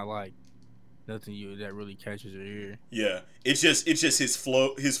 it's not like nothing that really catches your ear. Yeah, it's just his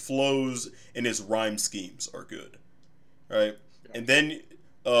flow, his flows, and his rhyme schemes are good, right? And then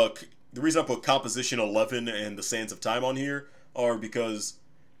the reason I put Composition 11 and The Sands of Time on here are because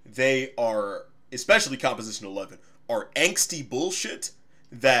they are, especially Composition 11, are angsty bullshit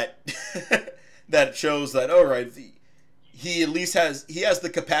that that shows that he at least has the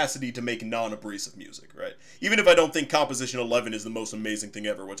capacity to make non-abrasive music, right? Even if I don't think Composition 11 is the most amazing thing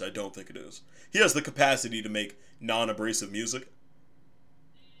ever, which I don't think it is, he has the capacity to make non-abrasive music,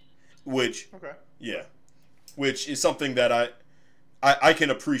 which which is something that I can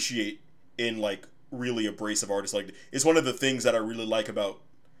appreciate in like really abrasive artists. Like, it's one of the things that I really like about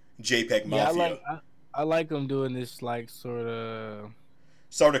JPEG Mafia. Yeah, I like him doing this like sort of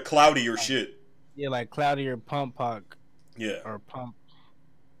cloudier shit. Yeah, like cloudier pump punk. Yeah. Or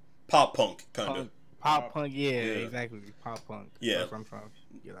pop punk kind of. Pop punk, yeah, exactly. Pop punk. Yeah. That's what I'm trying to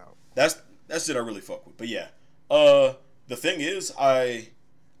get out. That's it I really fuck with. But yeah. The thing is, I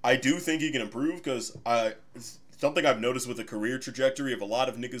do think he can improve, because something I've noticed with the career trajectory of a lot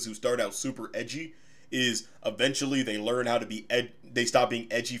of niggas who start out super edgy is eventually they learn how to be they stop being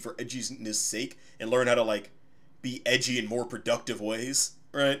edgy for edginess sake and learn how to like be edgy in more productive ways,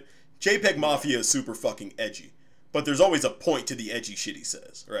 right? JPEG Mafia is super fucking edgy, but there's always a point to the edgy shit he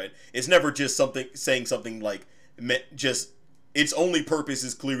says, right? It's never just saying something like just its only purpose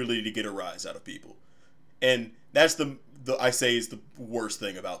is clearly to get a rise out of people. And that's the I say is the worst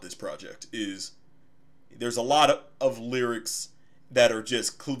thing about this project is there's a lot of lyrics that are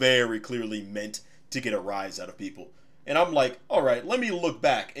just very clearly meant to get a rise out of people. And I'm like, all right, let me look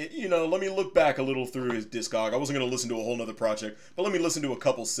back. Let me look back a little through his discog. I wasn't going to listen to a whole nother project, but let me listen to a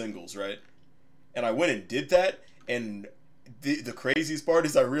couple singles, right? And I went and did that, and the craziest part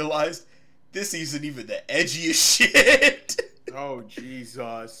is I realized this isn't even the edgiest shit. Oh,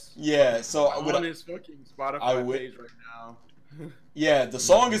 Jesus. Yeah, so I'm on his fucking Spotify page right now. Yeah, the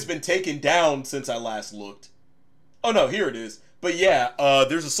song has been taken down since I last looked. Oh, no, here it is. But yeah,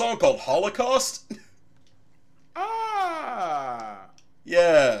 there's a song called Holocaust. Ah!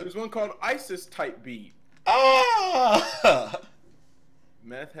 Yeah. There's one called ISIS Type Beat. Ah!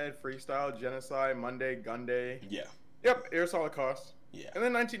 Meth Head Freestyle, Genocide, Monday, Gunday. Yeah. Yep, Air's Holocaust. Yeah. And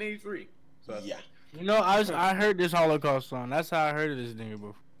then 1983. So yeah. I heard this Holocaust song. That's how I heard of this nigga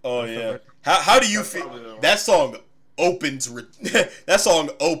before. Oh, yeah. How do you feel? That song opens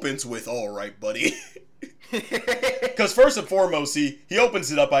with "All right, buddy." Because first and foremost, he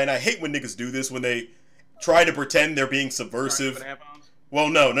opens it up by, and I hate when niggas do this, when they try to pretend they're being subversive. Well,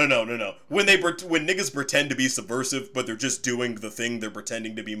 no. When niggas pretend to be subversive, but they're just doing the thing they're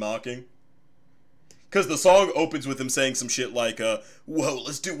pretending to be mocking. Because the song opens with him saying some shit like, whoa,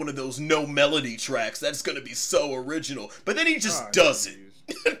 let's do one of those no melody tracks. That's going to be so original. But then he just does it.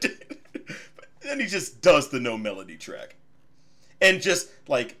 Then he just does the no melody track. And just,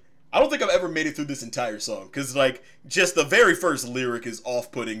 like, I don't think I've ever made it through this entire song. Because, like, just the very first lyric is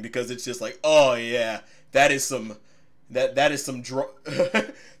off-putting, because it's just like, oh, yeah, that is some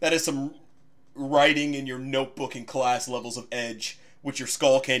writing in your notebook in class levels of edge with your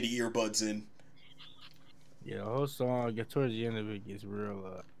Skull Candy earbuds in. Yeah, the whole song, towards the end of it, gets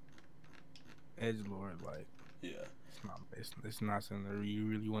real edgelord, like. Yeah. It's not something that you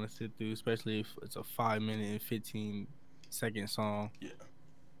really want to sit through, especially if it's a 5-minute and 15-second song. Yeah,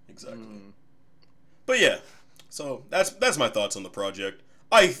 exactly. But yeah, so that's my thoughts on the project.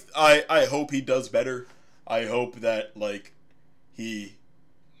 I hope he does better. I hope that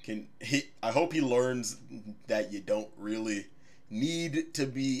I hope he learns that you don't really need to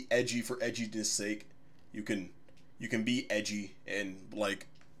be edgy for edginess sake. You can be edgy and like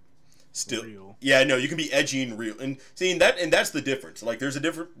still real. Yeah, no, you can be edgy and real. And seeing that, and that's the difference. Like, there's a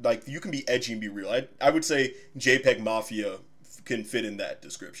different, like, you can be edgy and be real. I would say JPEG Mafia can fit in that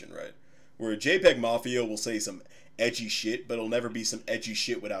description, right? Where JPEG Mafia will say some edgy shit, but it'll never be some edgy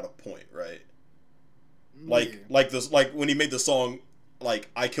shit without a point, right? Like when he made the song, like,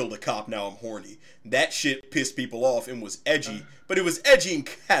 I killed a cop, now I'm horny. That shit pissed people off and was edgy, but it was edgy and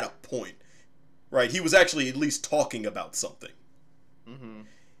had a point, right? He was actually at least talking about something. Mm-hmm.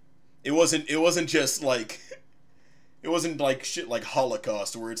 It wasn't just like, it wasn't like shit like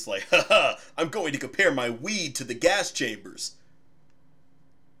Holocaust where it's like, haha, I'm going to compare my weed to the gas chambers.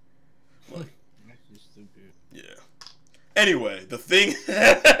 Like, that's just stupid. Yeah. Anyway, the thing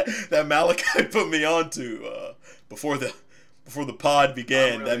that Malachi put me onto before the pod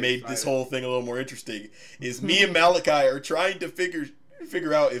began I'm really that made excited. this whole thing a little more interesting is me and Malachi are trying to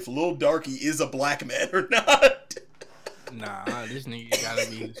figure out if Lil Darky is a black man or not. Nah, this nigga gotta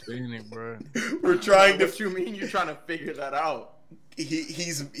be Hispanic, bro. We're trying to. What you mean? You're trying to figure that out? He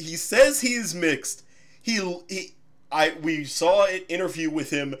says he is mixed. We saw an interview with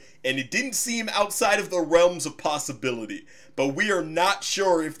him, and it didn't seem outside of the realms of possibility. But we are not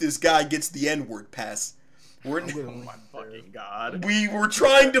sure if this guy gets the N-word pass. Oh my fucking god! We were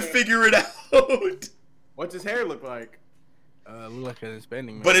trying to figure it out. What's his hair look like? Look like a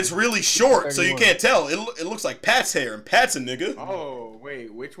Hispanic man. But it's really short, so you can't tell. It looks like Pat's hair, and Pat's a nigga. Oh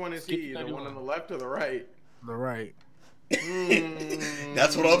wait, which one is he? The one on the left or the right? The right.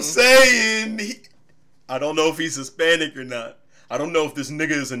 That's what I'm saying. I don't know if he's Hispanic or not. I don't know if this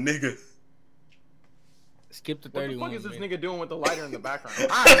nigga is a nigga. Skip the What the 31. fuck is this man. nigga doing with the lighter in the background?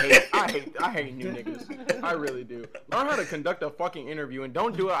 I hate new niggas. I really do. Learn how to conduct a fucking interview and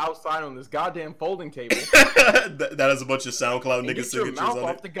don't do it outside on this goddamn folding table. that has a bunch of SoundCloud And nigga get your signatures mouth on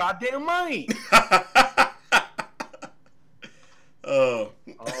off it. the goddamn mic. Oh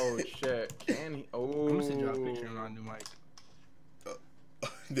Shit! Can he? I'm gonna send you a picture of my new mic.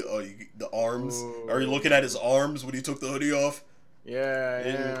 the arms. Ooh. Are you looking at his arms when he took the hoodie off? Yeah, I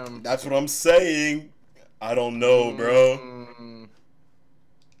am. That's what I'm saying. I don't know, bro. I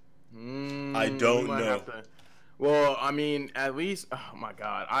don't we might know. have to- Well, I mean, at least. Oh my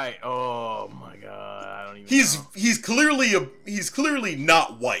god! I don't even. know. He's clearly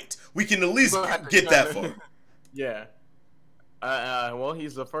not white. We can at least We'll have to get that try to- far. Yeah. Well,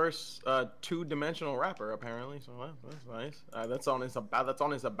 he's the first two-dimensional rapper apparently, so that's nice. That's on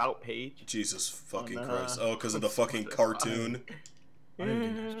his about page. Jesus fucking Oh, no. Christ! Oh, because of the fucking cartoon. I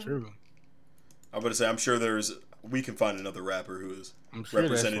didn't think it's true. I'm gonna say I'm sure we can find another rapper who has I'm sure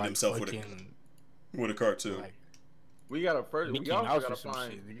represented that's like himself fucking, with a cartoon. like We gotta first. Mickey We also Mouse gotta or some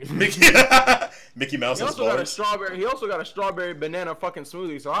find. shit. Mickey Mouse He has also got a bars. strawberry. He also got a strawberry banana fucking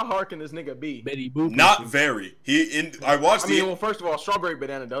smoothie. So how hard can this nigga be? Betty Boop. Not very. I watched I mean, well, first of all, strawberry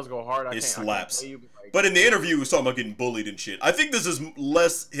banana does go hard. I It can't slaps. tell you, like, But in the interview, he was talking about getting bullied and shit. I think this is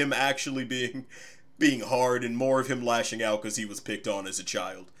less him actually being hard and more of him lashing out because he was picked on as a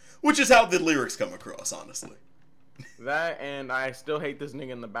child, which is how the lyrics come across, honestly. that, and I still hate this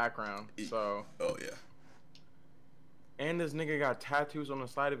nigga in the background. So, Oh yeah. and this nigga got tattoos on the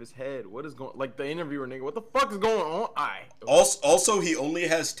side of his head. What is going? Like the interviewer nigga, what the fuck is going on? Also, he only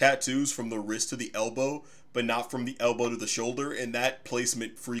has tattoos from the wrist to the elbow, but not from the elbow to the shoulder, and that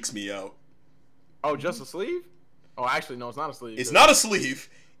placement freaks me out. Oh, just a sleeve? Oh, actually, no, it's not a sleeve. It's not a sleeve.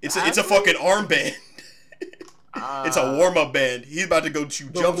 It's a fucking armband. It's a warm-up band. He's about to go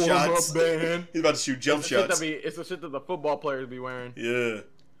shoot jump shots. Band. He's about to shoot jump shots. It's the shit that the football players be wearing. Yeah.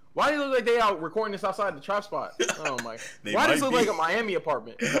 Why do you look like they out recording this outside the trap spot? Oh my! They Why does it might look be. like a Miami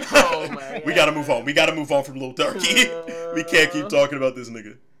apartment? Oh my! We gotta move on. We gotta move on from Lil Darky. We can't keep talking about this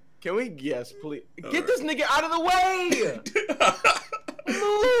nigga. Can we? Yes, please. All Get right. this nigga out of the way.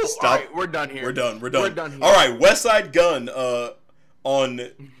 Move. Stop. All right, we're done here. We're done. We're done here. All right, West Side Gun. On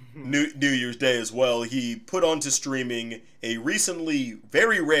New Year's Day as well, he put onto streaming a recently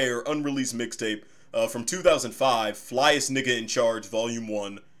very rare unreleased mixtape from 2005, Flyest Nigga in Charge, Volume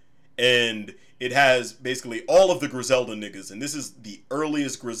 1. And it has basically all of the Griselda niggas. And this is the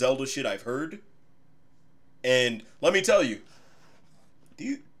earliest Griselda shit I've heard. And let me tell you,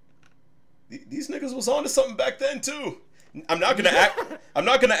 these niggas was onto something back then too. I'm not gonna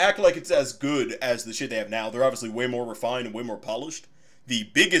act like it's as good as the shit they have now. They're obviously way more refined and way more polished. The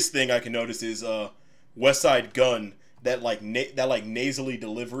biggest thing I can notice is West Side Gun, that nasally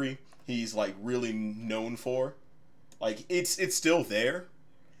delivery he's like really known for. Like it's still there.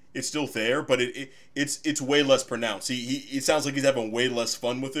 It's still there, but it's way less pronounced. It sounds like he's having way less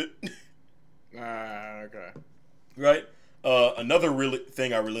fun with it. Okay. Right? Another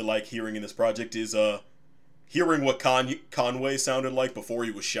thing I really like hearing in this project is hearing what Conway sounded like before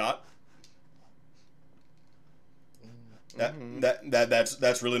he was shot.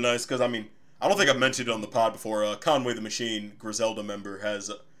 That's really nice because I mean I don't think I've mentioned it on the pod before. Conway the Machine, Griselda member,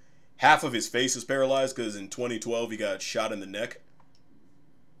 has half of his face is paralyzed because in 2012 he got shot in the neck.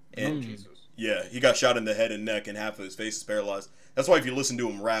 And Jesus. yeah, he got shot in the head and neck, and half of his face is paralyzed. That's why if you listen to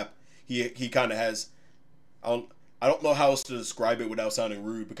him rap, he kind of has. I don't know how else to describe it without sounding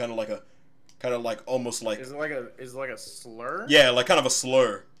rude, but kind of like almost like. Is it like a slur? Yeah, like kind of a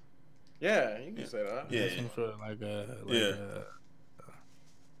slur. Yeah, you can say that. Yeah. Some sort of like Yeah.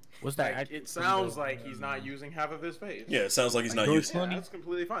 What's that? Like, it sounds like he's not using half of his face. Yeah, it sounds like he's not George used. Yeah, Funny? that's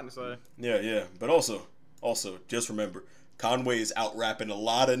completely fine to say. Yeah, but also, just remember, Conway is out rapping a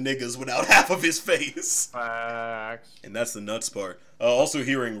lot of niggas without half of his face. Facts. And that's the nuts part. Also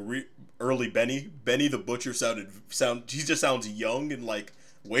hearing early Benny the Butcher he just sounds young and like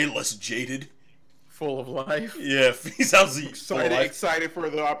way less jaded. Full of life. Yeah, he sounds Excited for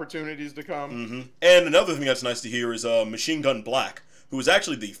the opportunities to come. Mm-hmm. And another thing that's nice to hear is Machine Gun Black, who is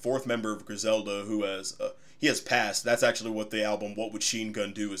actually the fourth member of Griselda, who has passed. That's actually what the album What Would Sheen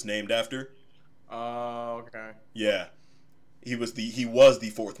Gun Do is named after. Oh, okay. Yeah, he was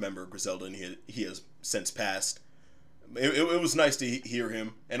the fourth member of Griselda, and he has since passed. It was nice to hear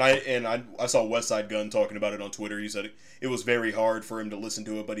him, and I saw Westside Gun talking about it on Twitter. He said it was very hard for him to listen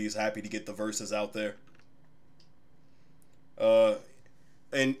to it, but he's happy to get the verses out there.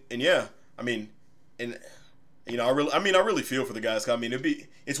 And yeah, I mean, and you know, I really feel for the guys. I mean,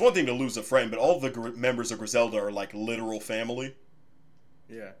 it's one thing to lose a friend, but all the members of Griselda are like literal family.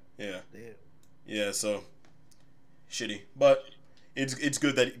 Yeah. Yeah. So shitty, but it's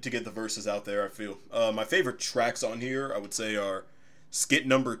good to get the verses out there. I feel my favorite tracks on here, I would say, are Skit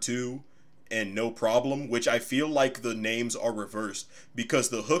Number 2 and No Problem, which I feel like the names are reversed because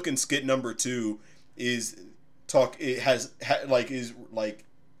the hook in Skit Number 2 is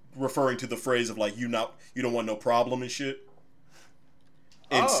referring to the phrase of like you don't want no problem and shit.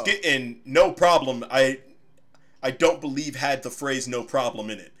 And Skit and No Problem, I don't believe had the phrase no problem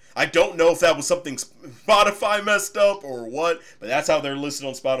in it. I don't know if that was something Spotify messed up or what, but that's how they're listed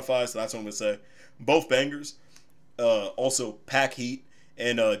on Spotify, so that's what I'm going to say. Both bangers. Also, Pack Heat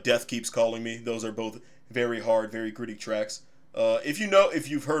and Death Keeps Calling Me. Those are both very hard, very gritty tracks. If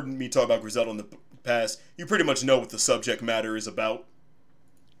you've heard me talk about Griselda in the past, you pretty much know what the subject matter is about.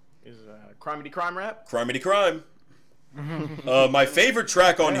 Is Crimey Crime rap? Crimey Crime. My favorite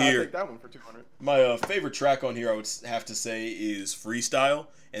track on here. I'll take that one for 200. My favorite track on here, I would have to say, is Freestyle,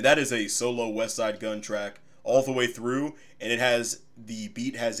 and that is a solo Westside Gun track all the way through, and the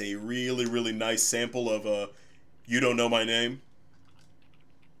beat has a really, really nice sample of You Don't Know My Name.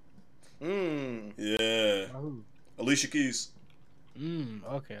 Yeah. Oh. Alicia Keys.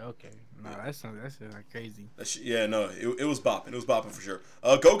 Okay. Nah, that's like crazy. It was bopping. It was bopping for sure.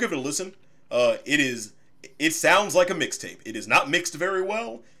 Go give it a listen. It sounds like a mixtape. It is not mixed very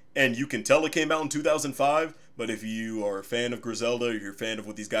well, and you can tell it came out in 2005. But if you are a fan of Griselda, or you're a fan of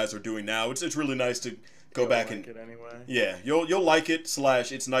what these guys are doing now, it's really nice to go back and it anyway. Yeah, you'll like it. /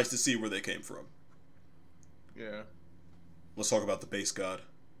 it's nice to see where they came from. Yeah. Let's talk about the Bass God.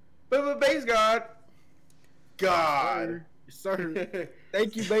 But Bass God. God. Sir.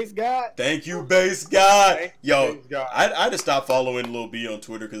 Thank you, Bass God. Thank you, Bass God. Thank Yo, Bass God. I had to stop following Lil B on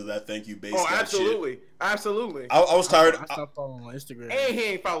Twitter because of that Thank You, Bass God absolutely. shit. Absolutely. I was tired. I stopped following on Instagram. And he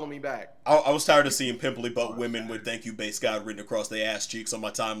ain't follow me back. I was tired of seeing pimply butt women with "Thank You, Bass God" written across their ass cheeks on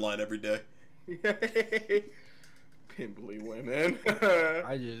my timeline every day. Pimply women.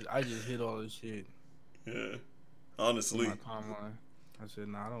 I just hit all this shit. Yeah, honestly. On my timeline. I said,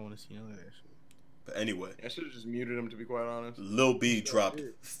 nah, I don't want to see none of that shit. But anyway, I should have just muted him, to be quite honest. Lil B dropped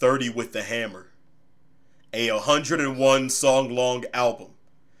 30 with the Hammer, a 101 song long album.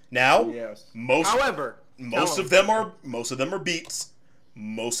 Now, yes. most of them are beats.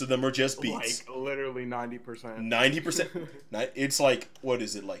 Most of them are just beats. Like literally 90%. 90%. It's like, what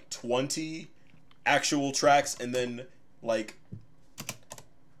is it, like 20 actual tracks and then like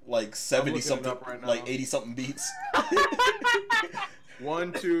 70 something, right like 80 something beats.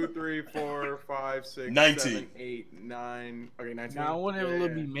 1, 2, 3, 4, 5, 6, 19. 7, 8, 9. Okay, 19. Now I wonder if Lil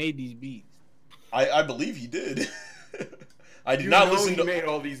B made these beats. I believe he did. I did not listen to. He made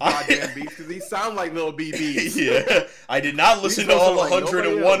all these goddamn beats because these sound like Lil B beats. Yeah, I did not listen to all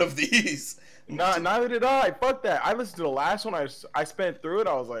 101 of these. Neither did I. Fuck that. I listened to the last one. I spent through it.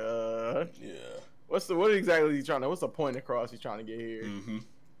 I was like, yeah. What exactly is he trying to? What's the point across he's trying to get here? Mm-hmm.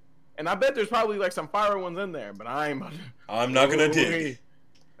 And I bet there's probably like some fire ones in there, but I'm not gonna dig.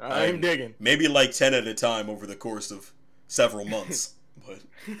 I'm digging. Maybe like 10 at a time over the course of several months. But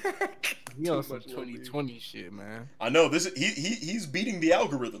he on some 2020 shit, man. I know he's beating the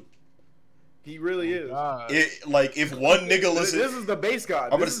algorithm. He really is. If one nigga listens, this is the Bass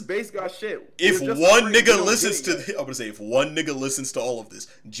God. This is Bass God shit. If one nigga listens to, I'm gonna say, if one nigga listens to all of this,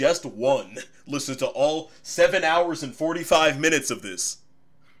 just one listens to all 7 hours and 45 minutes of this.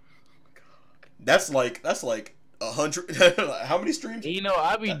 That's like 100. How many streams? You know,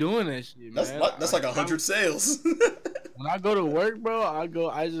 I be doing that shit, man. That's like 100 sales. When I go to work, bro, I'll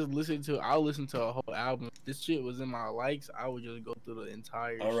listen to a whole album. If this shit was in my likes, I would just go through the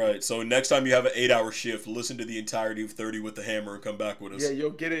entire All right, so next time you have an 8-hour shift, listen to the entirety of 30 with the Hammer and come back with us. Yeah, you'll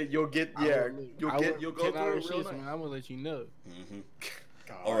get it. You'll go through it real nice. Man, I'm gonna let you know. Mm-hmm.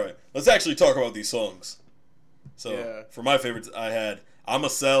 All right, let's actually talk about these songs. So for my favorites, I had "I'ma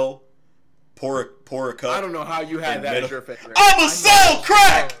Sell," pour a cup. I don't know how you had that as your favorite. I'ma sell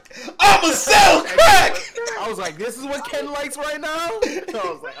crack. I'ma sell crack. I was like, this is what Ken likes right now. I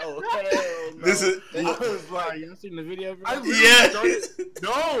was like, oh hell no. This is. I was like, you seen the video, bro?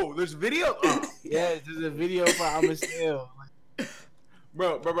 No, there's video. Yeah, there's a video for I'ma Sell.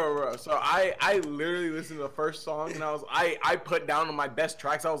 Bro. So I literally listened to the first song and I put down on my best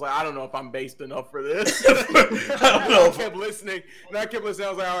tracks. I was like, I don't know if I'm based enough for this. I don't know. I kept listening. And I kept listening.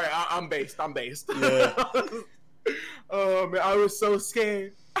 I was like, all right, I'm based. Yeah. Oh man, I was so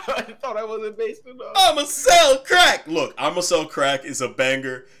scared. I thought I wasn't based enough. I'ma sell crack. Look, I'ma sell crack is a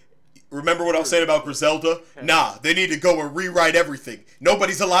banger. Remember what I was saying about Griselda? Nah, they need to go and rewrite everything.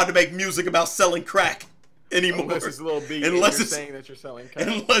 Nobody's allowed to make music about selling crack anymore. Unless it's Lil B. Unless you're it's saying that you're selling crack.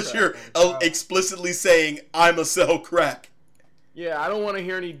 Unless you're explicitly saying I'ma sell crack. Yeah, I don't want to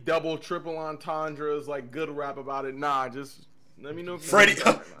hear any double, triple entendres like good rap about it. Nah, just let me know. If Freddie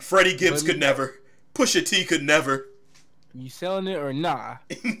Gibbs could never. Pusha T could never. You selling it or nah?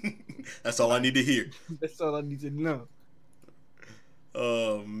 That's all I need to hear. That's all I need to know.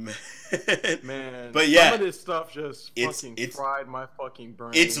 Oh man. But yeah, some of this stuff just fucking fried my fucking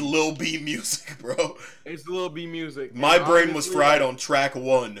brain. It's Lil B music, bro. It's Lil B music. My brain was fried on track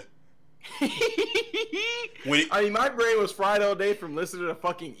 1. I mean, my brain was fried all day from listening to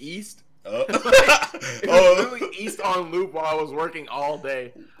fucking East. It was literally East on loop while I was working all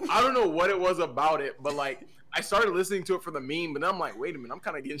day. I don't know what it was about it, but like I started listening to it for the meme, but then I'm like, wait a minute, I'm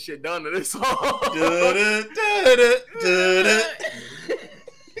kind of getting shit done to this song. Somebody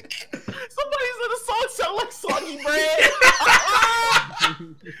said the song sound like soggy bread.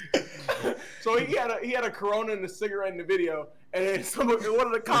 So he had a Corona and a cigarette in the video, and then one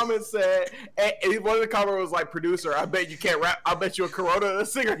of the comments said, and one of the comments was like, "Producer, I bet you can't rap. I bet you a Corona and a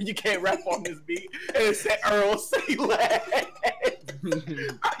cigarette, you can't rap on this beat." And it said, "Earl, say less."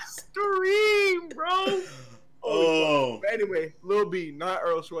 I screamed, bro. Oh. But anyway, Lil B, not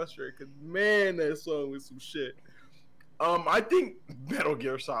Earl Schweitzer, because man, that song was some shit. I think Metal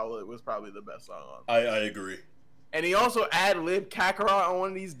Gear Solid was probably the best song on. I agree. And he also ad-libbed Kakarot on one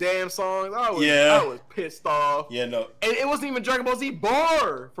of these damn songs. I was pissed off. Yeah, no. And it wasn't even Dragon Ball Z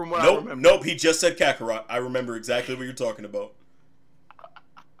bar, from what I remember. Nope, he just said Kakarot. I remember exactly what you're talking about.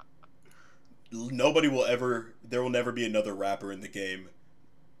 There will never be another rapper in the game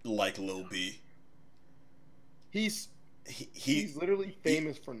like Lil B. He's literally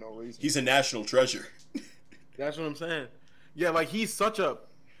famous for no reason. He's a national treasure. That's what I'm saying. Yeah, like he's such a...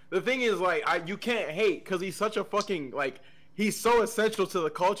 The thing is, like, you can't hate because he's such a fucking, like, he's so essential to the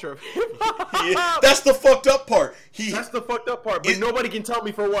culture of hip-hop. That's the fucked up part. That's the fucked up part, but nobody can tell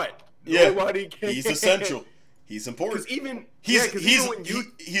me for what. Yeah, nobody can. He's essential. He's important. He's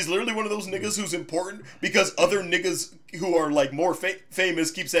literally one of those niggas who's important because other niggas who are, like, more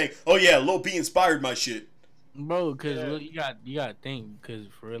famous keep saying, oh, yeah, Lil B inspired my shit. Bro, because you got to think, because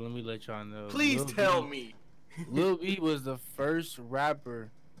for real, let me let y'all know. Please tell me. Lil B was the first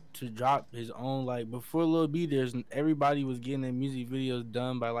rapper to drop his own, like, before Lil B, everybody was getting their music videos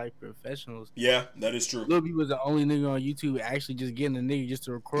done by, like, professionals. Yeah, that is true. Lil B was the only nigga on YouTube actually just getting a nigga just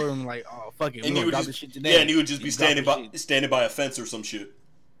to record him, like, oh, fuck it, and we gonna drop this shit today. Yeah, and he would just be standing by a fence or some shit.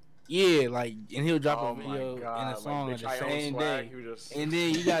 Yeah, like, and he'll drop a video and a song like, the same day. And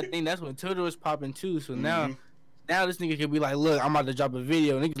then you gotta think that's when Twitter was popping too. So now this nigga can be like, look, I'm about to drop a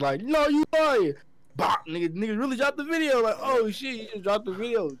video. And niggas like, no, you lying. Bop, nigga really dropped the video. Like, oh shit, you just dropped the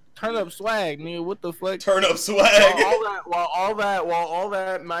video. Turn up swag, nigga. What the fuck? Turn up swag. While all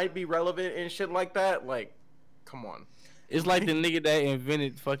that might be relevant and shit like that, like, come on. It's like the nigga that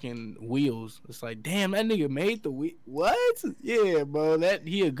invented fucking wheels. It's like, damn, that nigga made the wheel. What? Yeah, bro,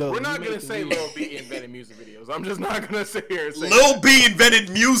 he a go. We're not gonna say Lil B invented music videos. I'm just not gonna sit here and say Lil B invented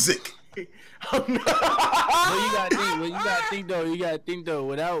music. Well, you gotta think though.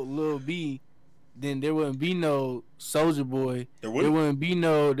 Without Lil B, then there wouldn't be no Soulja Boy. There wouldn't be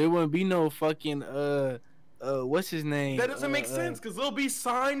no fucking what's his name? That doesn't make sense because Lil B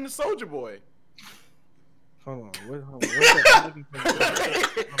signed to Soulja Boy. Hold on. What's that?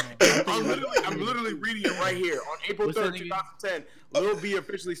 I'm literally reading it right here. On April 3rd, 2010, Lil B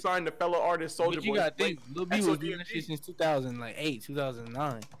officially signed to fellow artist Soulja Boy. But you gotta think, Lil B was doing this shit since 2008,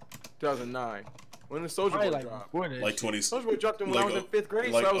 2009. 2009. When did Soulja Boy drop? Like 20. Soulja Boy dropped when I was in 5th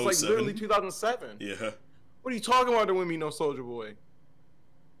grade, so that was like literally 2007. Yeah. What are you talking about? There wouldn't be no Soulja Boy.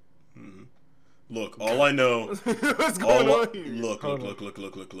 Mm-hmm. Look, all I know. What's going on here? Look. I'm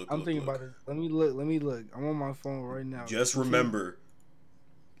thinking about it. Let me look. I'm on my phone right now. Just remember,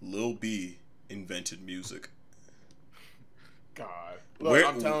 Lil B invented music. God. Look, Where,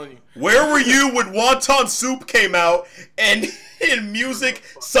 I'm telling you. Where were you when Wonton Soup came out and music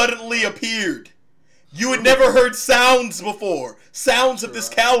suddenly appeared? You had never heard sounds before. Sounds of this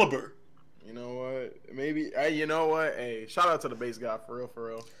caliber. You know what? Maybe. Hey, you know what? Hey, shout out to the bass guy for real, for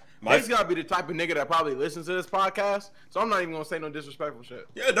real. My- Bass guy be the type of nigga that probably listens to this podcast, so I'm not even gonna say no disrespectful shit.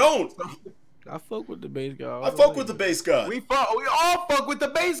 Yeah, don't. I fuck with the bass guy. I fuck with the bass god. We all fuck with the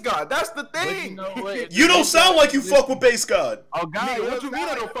bass guy. That's the But you thing. know what? You don't sound like you fuck with bass god. Oh God, Nigga, what you mean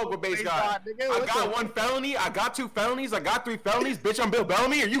I don't fuck with bass guy? I got 1 felony. I got 2 felonies. I got 3 felonies. Bitch, I'm Bill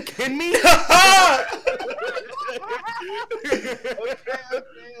Bellamy. Are you kidding me?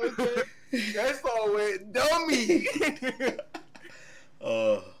 That's all it, dummy.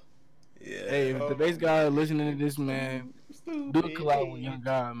 Yeah. Hey, if the bass guy listening to this, man, do a collab with Young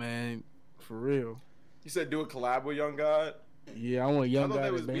God, man, for real. You said do a collab with Young God. Yeah, I want Young thought they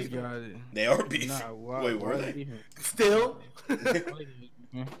God was and bass beefing. guy. They are beefing. Nah, why, Wait, why were are they? beefing? Still.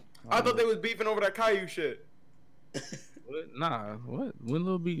 I I thought they was beefing over that Caillou shit. What? Nah, what? When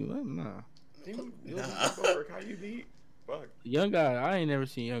Lil B? What? Nah. You Nah. over Caillou beat? Fuck. Young God, I ain't never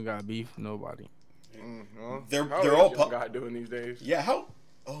seen Young God beef with nobody. Well, They're how all is Young God doing these days? Yeah, how?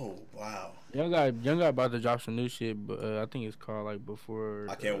 Oh, wow. Young God about to drop some new shit, but I think it's called like before.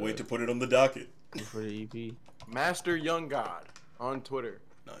 I can't wait to put it on the docket. before the EP. Master Young God on Twitter.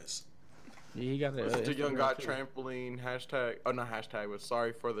 Nice. Yeah, he got a Master Young God too. trampoline hashtag. Oh, not hashtag, but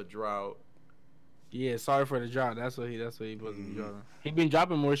sorry for the drought. Yeah, sorry for the drop. That's what he supposed to Mm-hmm. be dropping. He been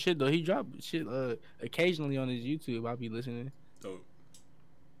dropping more shit though. He dropped shit occasionally on his YouTube. I'll be listening. Oh.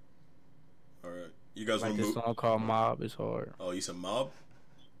 All right. You guys Like want to this move? song called Mob. It's hard. Oh, you said mob?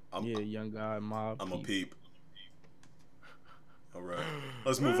 Yeah, Young God Mob. I'm a peep. All right.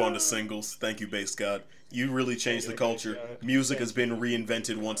 Let's move on to singles. Thank you, Bass God. You really changed the culture. Music has been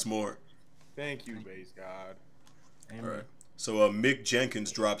reinvented once more. Thank you, Bass God. Amen. All right. So Mick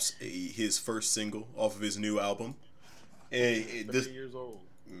Jenkins drops his first single off of his new album. And 30 years old.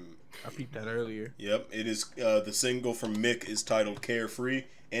 I peeped that earlier. Yep, it is. The single from Mick is titled "Carefree,"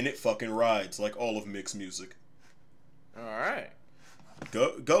 and it fucking rides like all of Mick's music. All right.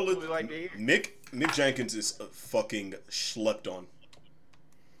 Go, Really like to hear. Mick Jenkins is fucking slept on.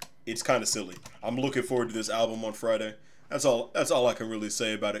 It's kind of silly. I'm looking forward to this album on Friday. That's all I can really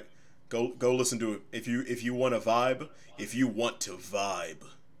say about it. Go listen to it. If you want to vibe,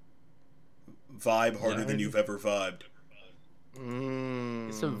 vibe harder than you've ever vibed.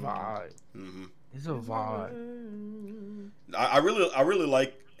 It's a vibe. Mm-hmm. It's a vibe. I really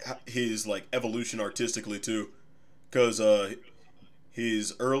like his like evolution artistically too, because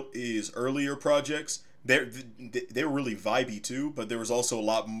his earlier projects they're really vibey too, but there was also a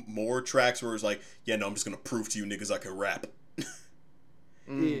lot more tracks where it was like, yeah, no, I'm just gonna prove to you niggas I can rap.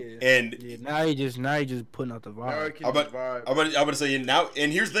 Yeah. And Yeah, now he just putting out the vibe. I'm about to say now,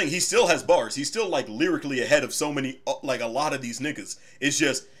 and here's the thing: he still has bars. He's still like lyrically ahead of so many, like a lot of these niggas. It's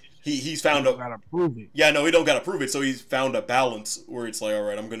just he's found a Gotta prove it. yeah, no, he don't gotta prove it. So he's found a balance where it's like, all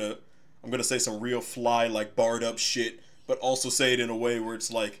right, I'm gonna say some real fly like barred up shit, but also say it in a way where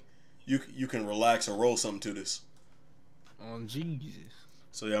it's like you can relax and roll something to this. On Jesus.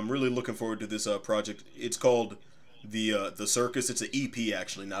 So yeah, I'm really looking forward to this project. It's called the Circus. It's an EP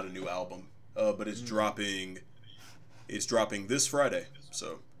actually, not a new album. But it's dropping this Friday.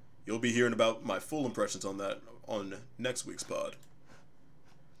 So you'll be hearing about my full impressions on that on next week's pod.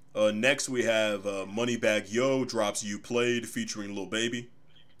 Next we have Moneybagg Yo drops You Played featuring Lil Baby.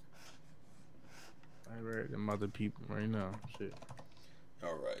 I read them other people right now. Shit.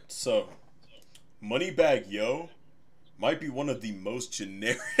 Alright, so Moneybagg Yo might be one of the most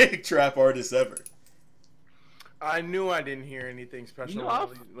generic trap artists ever. I knew I didn't hear anything special. You know,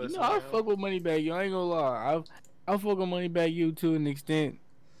 I fuck with Moneybagg Yo. I ain't gonna lie. I fuck with Moneybagg Yo to an extent.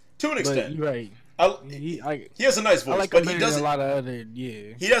 To an But extent. you're right. He has a nice voice, I like but him he better than doesn't. a lot of other.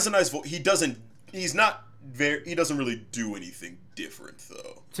 Yeah. He has a nice voice. He doesn't really do anything different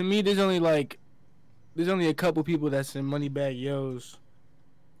though. To me, there's only a couple people that's in Moneybagg Yo's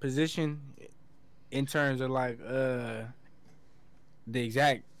position in terms of like the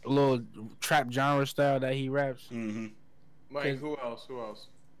exact little trap genre style that he raps. Mm-hmm. Like who else?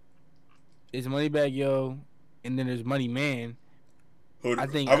 It's Moneybagg Yo, and then there's Money Man. I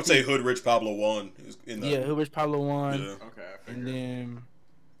would say Hood Rich Pablo Juan is in that. Yeah, Hood Rich Pablo Juan. Yeah. Okay. And then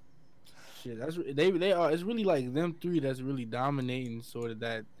shit, they are. It's really like them three that's really dominating sort of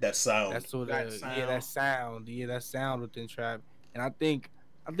that sound. that sort of That sound. that sound within trap. And I think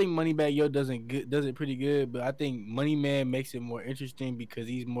Moneybagg Yo does it pretty good, but I think Money Man makes it more interesting because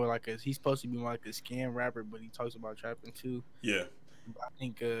he's more like he's supposed to be more like a scam rapper, but he talks about trapping too. Yeah. I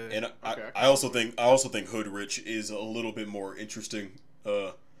think. And Okay. I also think Hood Rich is a little bit more interesting.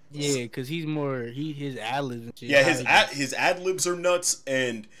 Yeah, cause he's more his ad libs and shit. Yeah, how he his ad libs are nuts,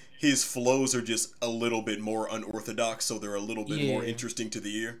 and his flows are just a little bit more unorthodox, so they're a little bit more Yeah. interesting to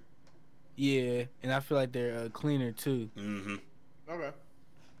the ear. Yeah, and I feel like they're cleaner too. Mm-hmm. Okay.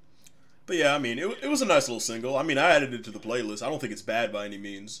 But yeah, I mean, it was a nice little single. I mean, I added it to the playlist. I don't think it's bad by any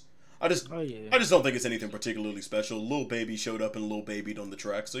means. Oh yeah. I just don't think it's anything particularly special. Lil Baby showed up and Lil Baby'd on the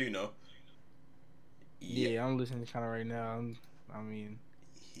track, so you know. Yeah, I'm listening kind of right now. I mean,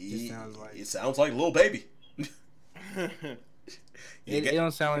 it sounds like it sounds like Lil Baby. it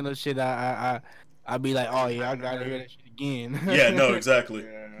don't sound like no shit. I be like, oh yeah, I gotta hear that shit again. Yeah, no, exactly.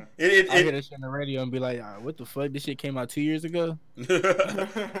 Yeah. I hear that shit on the radio and be like, what the fuck? This shit came out 2 years ago.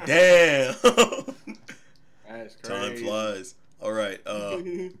 Damn. That's crazy. Time flies. All right.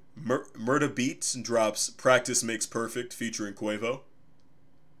 Murda Beats drops "Practice Makes Perfect" featuring Quavo.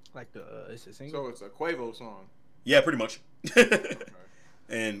 Like it's a single. So it's a Quavo song. Yeah, pretty much. Okay.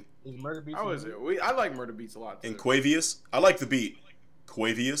 And Is Murder Beats? How is it? I like Murder Beats a lot too. and Quavius, I like the beat.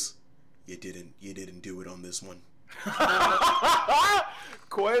 Quavius, you didn't do it on this one.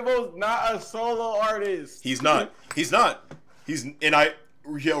 Quavo's not a solo artist. He's not.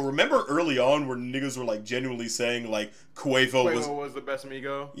 Remember early on where niggas were like genuinely saying like Quavo was the best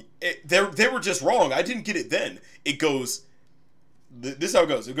Migo. They were just wrong. I didn't get it then. It goes. This is how it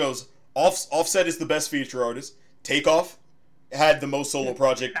goes. It goes. Offset is the best feature artist. Takeoff had the most solo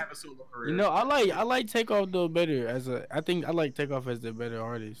project. Have a solo career. You know, I like Takeoff though better I think I like Takeoff as the better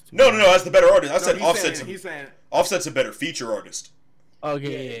artist. No, as the better artist. I said he's saying Offset's a better feature artist.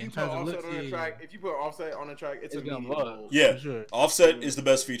 Okay, yeah. if you In put terms of Offset looks, on the track, if you put Offset on the track, it's a gonna medium fuck. gold. Yeah, For sure. Offset is the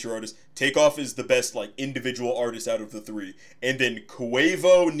best feature artist. Takeoff is the best like individual artist out of the three, and then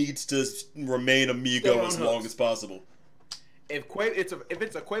Quavo needs to remain amigo as long as possible. If it's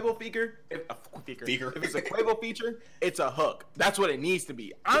a Quavo feature, if it's a Quavo feature, it's a hook. That's what it needs to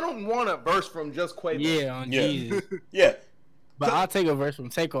be. I don't want a verse from just Quavo. Yeah, on Yeah. Jesus. Yeah, But I'll take a verse from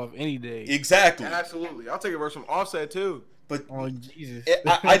Takeoff any day. exactly. Absolutely. I'll take a verse from Offset too. But On Jesus.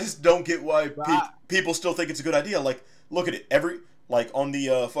 I just don't get why But people still think it's a good idea. Like, look at it. On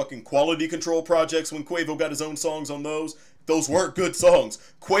the fucking Quality Control projects when Quavo got his own songs on those weren't good songs.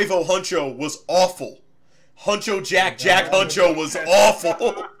 Quavo Huncho was awful. Huncho Jack Huncho was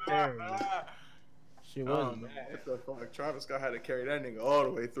awful. Terrible. Shit was bad. What the fuck? Travis Scott had to carry that nigga all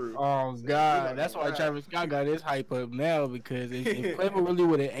the way through. Oh God, that's why Travis Scott got his hype up now because if Quavo really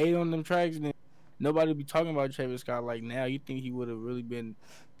would have ate on them tracks, then nobody would be talking about Travis Scott like now. You think he would have really been?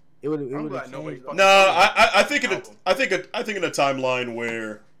 It would have. I'm glad nobody. No, I think in a timeline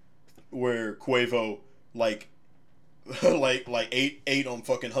where Quavo like ate on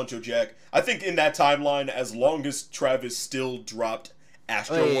fucking Huncho Jack. I think in that timeline, as long as Travis still dropped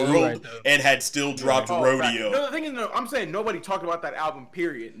Astro World and had still dropped Rodeo. No, the thing is, I'm saying nobody talked about that album.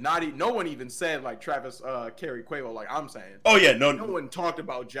 Period. No one even said like Travis carried Quavo. Like I'm saying. Oh yeah, no one talked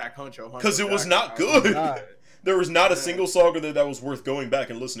about Jack Huncho because it was not good. There was not a single song of that was worth going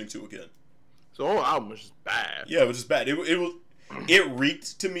back and listening to again. So the whole album was just bad. Yeah, it was just bad. It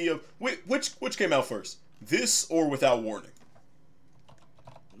reeked to me of which came out first, this or Without Warning.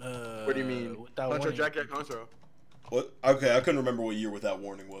 What do you mean? Without Huncho Warning. Jack Huncho. What? Okay, I couldn't remember what year Without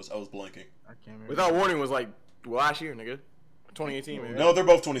Warning was. I was blanking. I can't remember. Without Warning was like last year, nigga. 2018, maybe. No, they're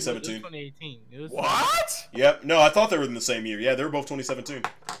both It was 2017. 2018. It was What? Yep. No, I thought they were in the same year. Yeah, they were both 2017.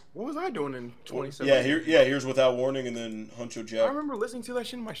 What was I doing in 2017? Here's Without Warning, and then Huncho I Jack. remember listening to that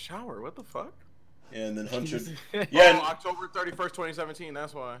shit in my shower. What the fuck? And then Huncho. Oh, Yeah. October 31st, 2017.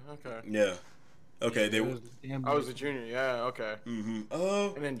 That's why. Okay. Yeah. Okay. They. I was a junior. Yeah. Okay. Mm-hmm.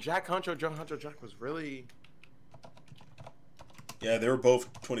 Oh. And then Huncho Jack was really. Yeah, they were both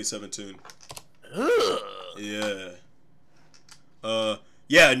 2017. Ugh. Yeah.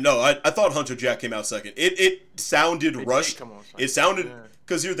 Yeah, no, I thought Huncho Jack came out second. It sounded rushed. Come on, It sounded, yeah.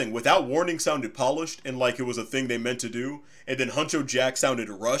 because here's the thing, Without Warning sounded polished and like it was a thing they meant to do. And then Huncho Jack sounded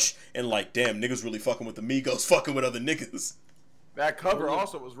rushed and like, damn, niggas really fucking with the Migos, fucking with other niggas. That cover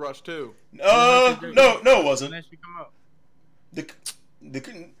also was rushed too. No, it wasn't. When that shit come out?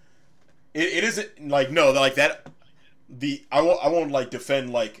 It isn't, like, no, like that, I won't like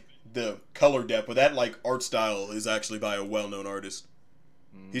defend like the color depth, but that like art style is actually by a well-known artist.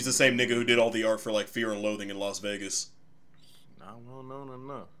 He's the same nigga who did all the art for like Fear and Loathing in Las Vegas. Not well known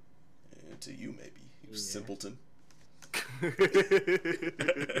enough. To you, maybe, you simpleton.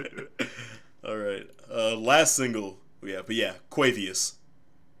 All right, last single we have, but yeah, Quavius,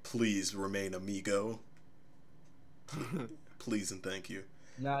 please remain amigo. Please and thank you.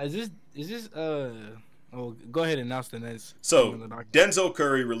 Now is this Oh, go ahead and announce the next. So, Denzel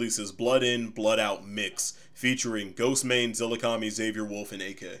Curry releases Blood In, Blood Out Mix featuring Ghostmane, Zillakami, Xavier Wolf, and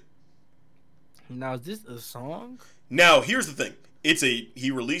AK. Now, is this a song? Now, here's the thing.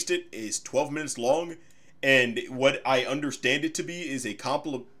 He released it, it's 12 minutes long, and what I understand it to be is a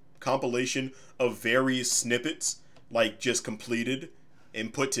compilation of various snippets, like just completed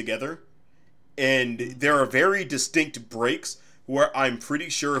and put together. And there are very distinct breaks where I'm pretty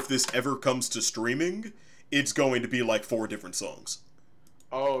sure if this ever comes to streaming, it's going to be like 4 different songs.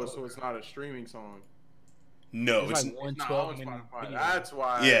 Oh, so it's not a streaming song. No, It's like It's not 12 on minute Spotify. video. That's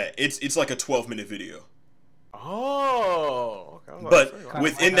why. yeah, it's like a 12-minute video. Oh, okay. But I've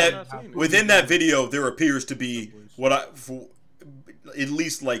within that video, there appears to be at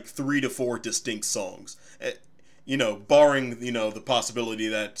least like 3 to 4 distinct songs. Barring the possibility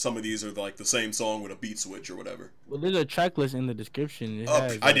that some of these are like the same song with a beat switch or whatever. Well, there's a track list in the description.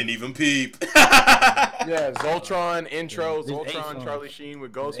 I didn't even peep. Yeah, Zoltron intro, Yeah, there's 8 Zoltron, songs. Charlie Sheen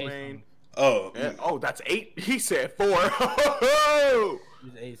with There's 8 Ghostmane. songs. Oh, Yeah. Oh, that's 8. He said 4.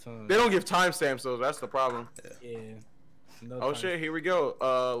 There's 8 songs. They don't give timestamps, though. That's the problem. Yeah. No Oh time. shit, here we go.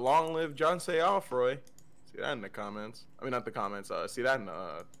 Long live John C. Alfroy. See that in the comments. I mean, not the comments. See that in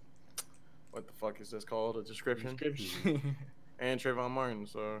the what the fuck is this called? A description. And Trayvon Martin.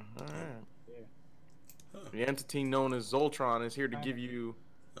 So, all right. Yeah. The entity known as Zoltron is here to give you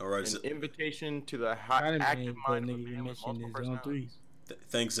all right. an invitation to the Trying to active make mind that of a nigga man with mention multiple his own 3. personalities.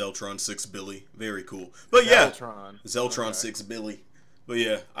 Thanks, Zeltron 6 Billy. Very cool. But yeah, Zeltron Okay. 6 Billy. But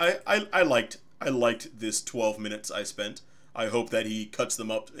yeah, I liked this 12 minutes I spent. I hope that he cuts them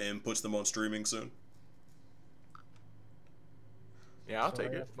up and puts them on streaming soon. Yeah, I'll So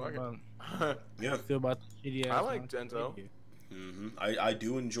take how it. y'all Fuck feel it. about- Yeah. feel about the shitty ass I like song? Denzel. I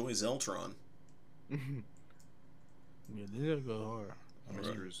do enjoy Zeltron. Yeah, Denzel go hard.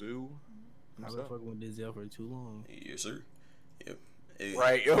 Mr. Zoo. I've been fucking with Denzel for too long. Yes, sir. Yep. Hey.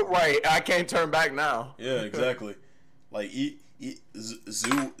 Right, right. I can't turn back now. Yeah, exactly. Like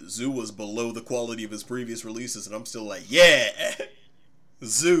Zoo was below the quality of his previous releases, and I'm still like, yeah,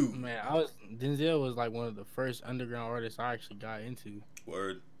 Zoo. Man, Denzel was like one of the first underground artists I actually got into.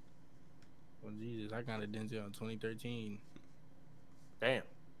 Word. Well, Jesus, I got into Denzel in 2013. Damn.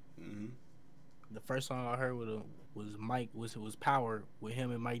 Mm-hmm. The first song I heard was Power with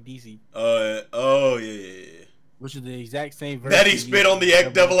him and Mike DC, Oh yeah. which is the exact same verse. That he spit on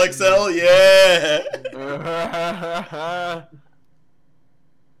the double XL, yeah.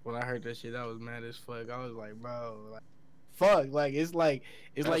 When I heard that shit, I was mad as fuck. I was like, bro, like, fuck, like it's like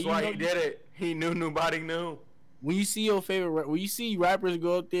That's you why know, he did it. He knew nobody knew. when you see your favorite, when you see rappers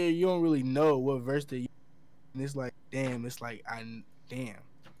go up there, you don't really know what verse they use. And it's like, damn, it's like, damn.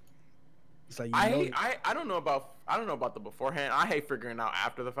 It's like, I don't know about the beforehand. I hate figuring out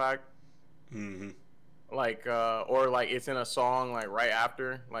after the fact. Mm-hmm. Like or like it's in a song like right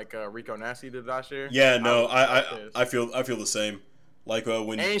after, like Rico Nasty did last year. Yeah, no, I I feel the same. Like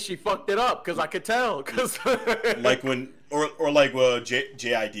when and she fucked it up because I could tell because like when or like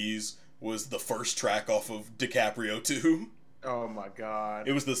JID's was the first track off of DiCaprio 2. Oh my god.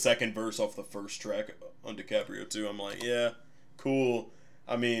 It was the second verse off the first track on DiCaprio 2. I'm like, yeah, cool.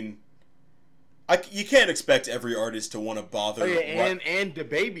 I mean, you can't expect every artist to want to bother. Oh yeah, and the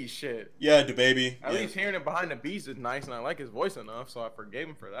baby shit. Yeah, DaBaby. At least hearing it behind the beats is nice, and I like his voice enough, so I forgave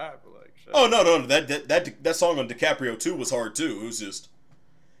him for that. But like, shit. Oh no, that song on DiCaprio 2 was hard too. It was just,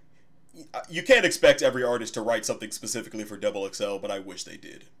 you can't expect every artist to write something specifically for Double XL, but I wish they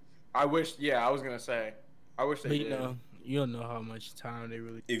did. I wish. Yeah, I was gonna say. I wish they but did. you don't know how much time they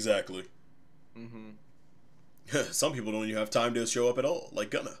really. Exactly. Mm-hmm. Some people don't even have time to show up at all,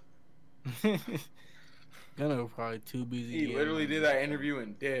 like Gunna. Gunna was probably too busy. He literally did that interview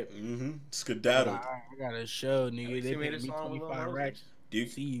and did. Mm-hmm. Skedaddled. I got a show, nigga. They made paid a me song with Lil 25 Mosey? racks. Do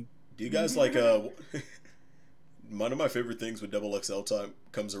See you. you guys like one of my favorite things when Double XL time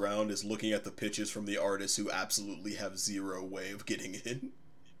comes around is looking at the pitches from the artists who absolutely have zero way of getting in.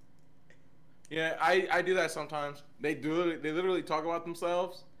 Yeah, I do that sometimes. They literally talk about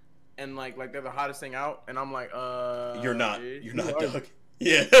themselves, and like they're the hottest thing out, and I'm like, You're not, dude. Doug.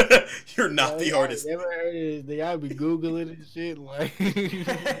 Yeah, you're not the artist. Never heard it. They gotta be googling and shit. Like,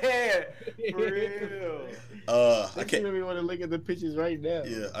 Yeah, for real. I I can't. really want to look at the pictures right now.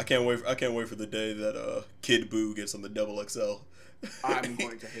 Yeah, I can't wait for the day that Kid Boo gets on the Double XL. I'm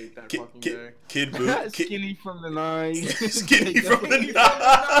going to hate that fucking day. Kid Boo, Skinny from the 9. Skinny from the Skinny 9.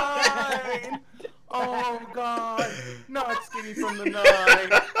 from the 9. Oh God, not skinny from the 9.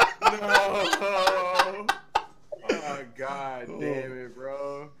 No. Oh God, damn it,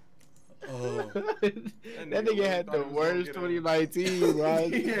 bro. Oh, That nigga had the worst 2019, bro.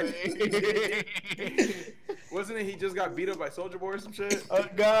 Wasn't it? He just got beat up by Soldier Boy or some shit. Oh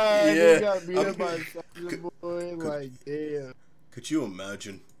God, Yeah. he got beat up by Soldier Boy. Like, damn. Could you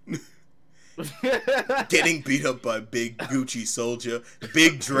imagine getting beat up by Big Gucci Soldier,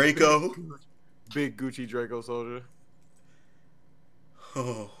 Big Draco? Big Gucci Draco Soldier.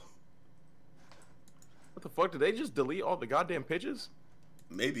 Oh, What the fuck? Did they just delete all the goddamn pitches?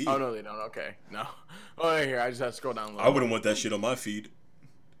 maybe. Oh no, they don't. Okay, no. Oh here, I just have to scroll down a little. I wouldn't want that shit on my feed.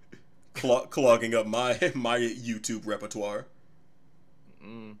 Clogging up my YouTube repertoire.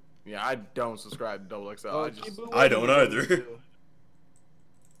 Yeah, I don't subscribe to Double XL. I don't either.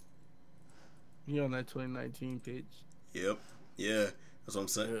 You on that 2019 pitch? Yep. Yeah, that's what I'm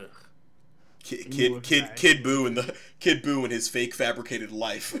saying. Ugh. Kid Boo and his fake fabricated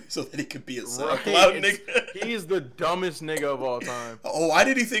life so that he could be a SoundCloud Right, nigga. He is the dumbest nigga of all time. Oh, why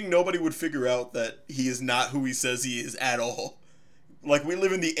did he think nobody would figure out that he is not who he says he is at all? Like, we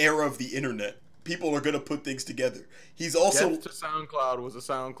live in the era of the internet. People are gonna put things together. He's also Death to SoundCloud was a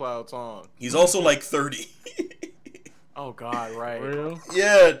SoundCloud song. he's also like 30. Oh God, right. Real?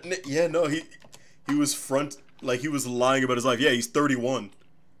 Yeah, no, he was he was lying about his life. Yeah, he's 31.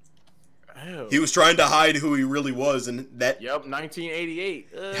 Ew. He was trying to hide who he really was, and that Yep, 1988.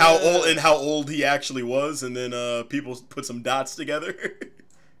 how old he actually was, and then people put some dots together.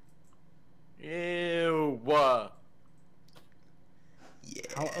 Ew. Yeah.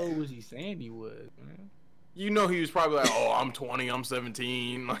 How old was he saying he was, man? You know he was probably like, oh, I'm 20, I'm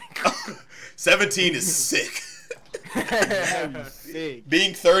 17. Like, 17 is sick. That'd be sick.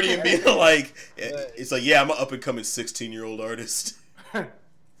 Being 30 and being like, it's like, yeah, I'm an up and coming 16-year-old artist.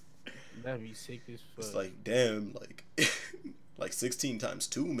 That'd be sick as fuck. It's like, damn, like 16 times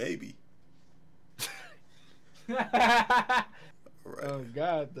 2 maybe. Right. Oh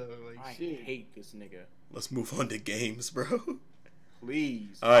God, though, like I shit. hate this nigga. Let's move on to games, bro.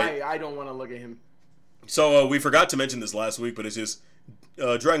 Please. All right. I don't want to look at him. So we forgot to mention this last week, but it's just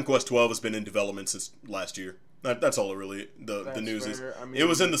Dragon Quest 12 has been in development since last year. That's all it really the That's news is. fair. I mean, It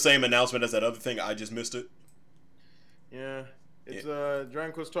was in the same announcement as that other thing. I just missed it. Yeah. It's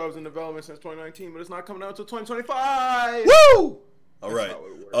Dragon Quest 12 is in development since 2019, but it's not coming out until 2025. Woo! All That's right. not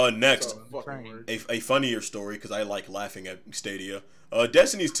what it works. Next, So fucking works. a funnier story because I like laughing at Stadia.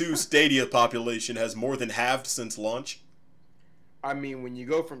 Destiny's 2 Stadia population has more than halved since launch. I mean, when you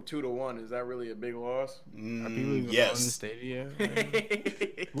go from 2 to 1, is that really a big loss? Are people even on Yes. Stadia?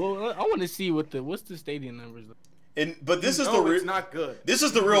 Well, I want to see what's the Stadia numbers. But this is No, the it's not good. This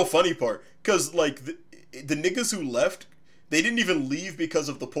is the real funny part, because like the niggas who left, they didn't even leave because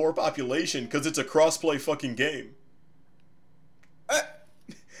of the poor population, because it's a crossplay fucking game.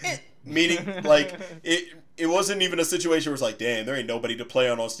 Meaning, like it wasn't even a situation where it's like, damn, there ain't nobody to play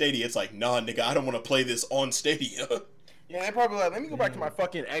on Stadia. It's like, nah, nigga, I don't want to play this on Stadia. Yeah, they probably like, let me go back to my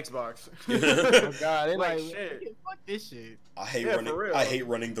fucking Xbox. Oh God, they Like, like shit. fuck this shit. I hate Yeah, running. for real. I hate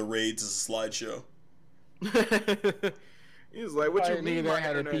running the raids as a slideshow. He's like, what you Probably mean nigga my that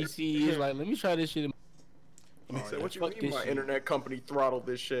had a internet? PC? He's like, let me try this shit. He said, what you Fuck mean this my shit. internet company throttled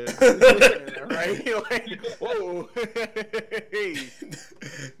this shit? Right? Like, whoa.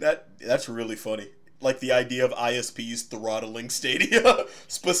 That's really funny. Like the idea of ISPs throttling Stadia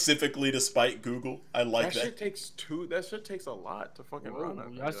specifically to spite Google. I like that. That shit takes a lot to fucking run. Whoa,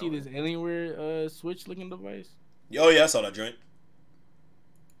 y'all see this Alienware Switch looking device? Oh yeah, I saw that joint.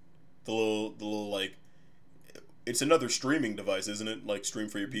 The little like, it's another streaming device, isn't it? Like stream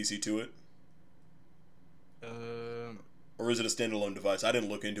for your PC to it, or is it a standalone device? I didn't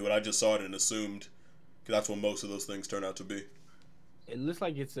look into it. I just saw it and assumed, because that's what most of those things turn out to be. It looks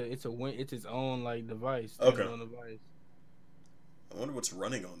like it's its own like device. Okay. Standalone device. I wonder what's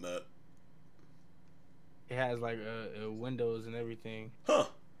running on that. It has like Windows and everything. Huh.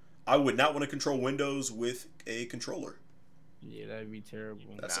 I would not want to control Windows with a controller. Yeah, that'd be terrible.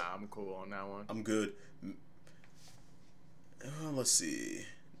 I'm cool on that one. I'm good. Let's see.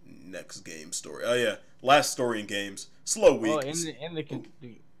 Next game story. Oh yeah, last story in games. Slow week. Oh, and the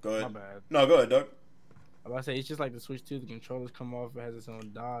Go ahead. my bad. No, go ahead, Doug. I was about to say it's just like the Switch 2. The controllers come off. It has its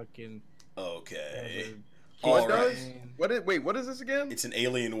own dock and. Okay. What All does? right. What is this again? It's an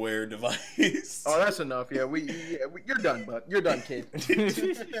Alienware device. Oh, that's enough. Yeah, you're done, bud. You're done, kid.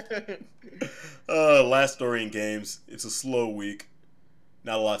 Last story in games. It's a slow week.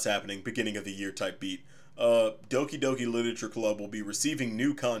 Not a lot's happening. Beginning of the year type beat. Doki Doki Literature Club will be receiving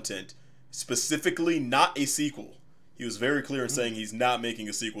new content, specifically not a sequel. He was very clear in saying he's not making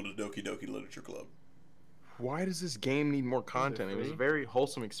a sequel to Doki Doki Literature Club. Why does this game need more content? It was a very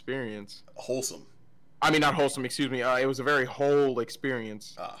wholesome experience. Wholesome. I mean, not wholesome. Excuse me. It was a very whole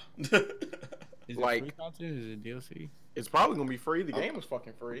experience. Is Like- it free content? Is it DLC? It's probably gonna be free. The game is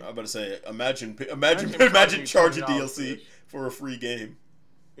fucking free. I'm about to say, imagine charging charging $20 DLC for for a free game.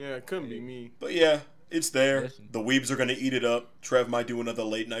 Yeah, it couldn't be me. But yeah, it's there. Listen. The weebs are gonna eat it up. Trev might do another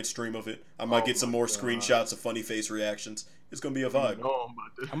late night stream of it. I might Oh get some my more God. screenshots of funny face reactions. It's gonna be a vibe. No,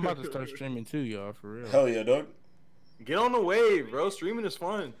 I'm about to start streaming too, y'all. For real. Hell yeah, dog. Get on the wave, bro. Streaming is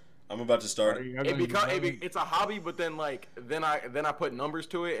fun. I'm about to start. It's a hobby, but then I put numbers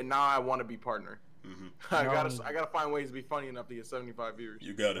to it, and now I want to be partner. Mm-hmm. I gotta find ways to be funny enough to get 75 viewers.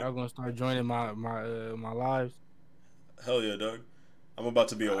 You got Y'all it. gonna start joining my lives. Hell yeah, dog. I'm about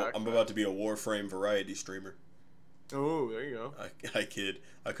to be a Warframe variety streamer. Oh, there you go. I kid.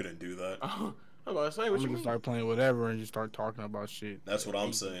 I couldn't do that. I'm about to say, I'm what you gonna mean? start playing whatever and just start talking about shit. That's what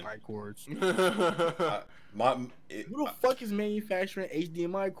I'm saying. HDMI cords. Oh, Who the fuck is manufacturing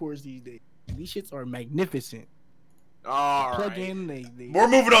HDMI cords these days? These shits are magnificent. All Plug right. in, they We're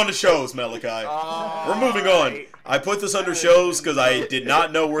moving on to shows, Malachi. We're moving on. I put this under shows because I did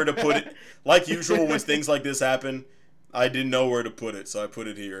not know where to put it. Like usual, when things like this happen, I didn't know where to put it, so I put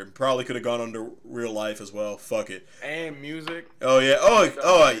it here. And probably could have gone under real life as well. Fuck it. And music. Oh yeah.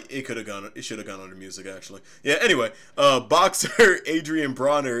 It could have gone. It should have gone under music actually. Yeah. Anyway, boxer Adrien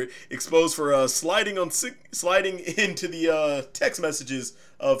Broner exposed for sliding into the text messages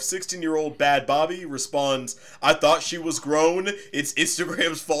of 16-year-old Bad Bobby. Responds, "I thought she was grown. It's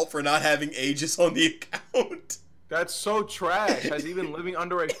Instagram's fault for not having ages on the account." That's so trash. Has he been living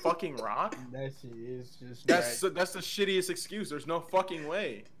under a fucking rock? That shit is just. That's the shittiest excuse. There's no fucking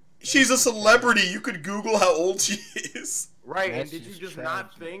way. She's a celebrity. You could Google how old she is. Right, That's and did you just just trash.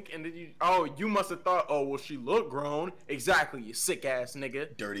 not think? And did you? Oh, you must have thought. Oh, well, she looked grown. Exactly, you sick ass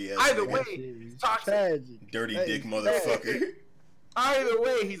nigga. Dirty ass. Either nigga. way, That shit is toxic. tragic. Dirty That dick is motherfucker. Either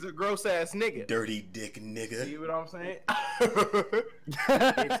way, he's a gross ass nigga. Dirty dick See nigga. what I'm saying? tragic.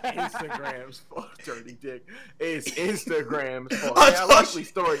 It's Instagram's fault, dirty dick. It's Instagram's fault. I Yeah, thought likely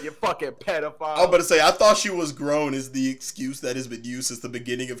story, you fucking pedophile. I'm about to say, I thought she was grown is the excuse that has been used since the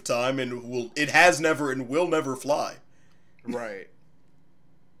beginning of time, and it has never and will never fly. Right.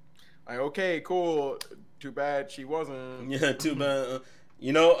 Like, okay, cool. Too bad she wasn't. Yeah, too bad.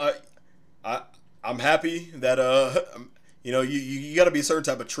 I'm happy that you got to be a certain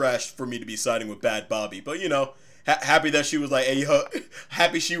type of trash for me to be siding with Bad Bobby, but happy that she was like, hey yo,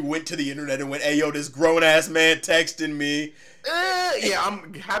 happy she went to the internet and went, hey yo, this grown ass man texting me. Yeah,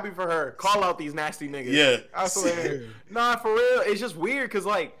 I'm happy for her. Call out these nasty niggas. Yeah. I swear. Nah, for real. It's just weird because,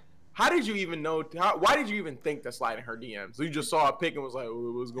 like, how did you even know? Why did you even think to slide in her DMs? You just saw a pic and was like,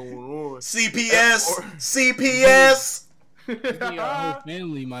 oh, what's going on? CPS. Your whole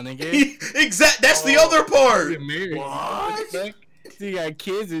family, my nigga. That's the other part. Get married. What? You got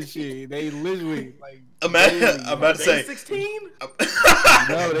kids and shit. They literally like. I'm about to say, 16?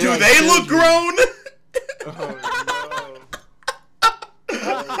 No, do like they look children. grown?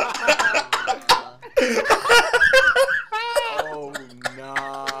 Oh,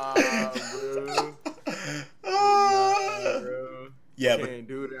 nah, bro. Bro. Yeah, but Can't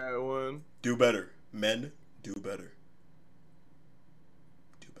do that one. do better. Men, do better.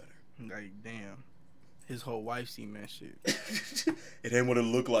 Do better. Like, damn. His whole wife seen that shit. It ain't what it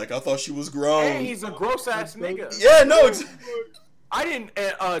looked like. I thought she was grown. Hey, he's a gross ass nigga. Yeah, no. I didn't.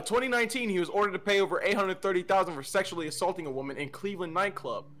 2019, he was ordered to pay over $830,000 for sexually assaulting a woman in Cleveland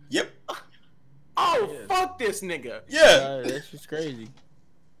nightclub. Yep. Oh, Yeah. fuck this nigga. Yeah. That's just crazy.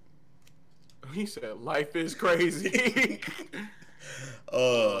 He said, "Life is crazy."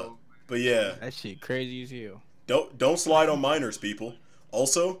 But yeah, That shit crazy as hell. don't slide on minors, people.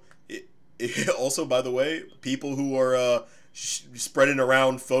 Also, also by the way, people who are spreading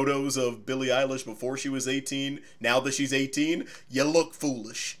around photos of Billie Eilish before she was 18, now that she's 18, you look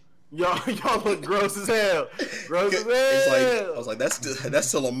foolish. y'all look gross as hell. Gross as hell. It's like I was like, that's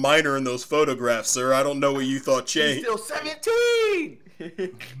still a minor in those photographs, sir. I don't know what you thought She's changed. still 17.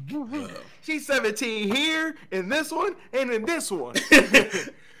 She's 17 here, in this one, and in this one.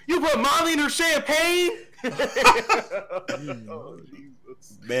 You put Molly in her champagne? Oh,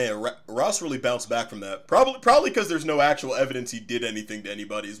 Jesus. Man, Ross really bounced back from that. Probably because there's no actual evidence he did anything to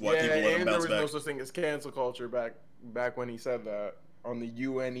anybody. Is why Yeah, people let him and there bounce was back. no such thing as cancel culture back when he said that on the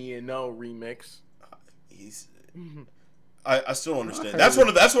UNENO remix. He's. I still don't understand. That's one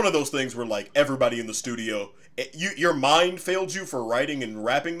of those things where like everybody in the studio, your mind failed you for writing and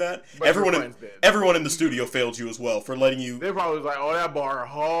rapping that. But your friends did. Everyone in the studio failed you as well for letting you. They probably was like, "Oh, that bar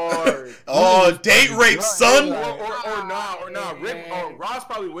hard." Oh, date rape, son. or not. Ross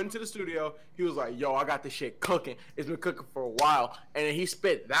probably went to the studio. He was like, "Yo, I got this shit cooking. It's been cooking for a while." And then he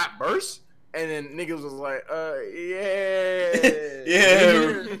spit that verse. And then niggas was like, yeah.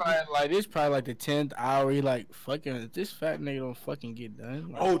 Yeah. This probably like the 10th hour. He like, fucking, this fat nigga don't fucking get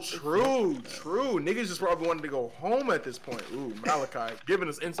done. Like, Oh, true. Niggas just probably wanted to go home at this point. Ooh, Malachi, giving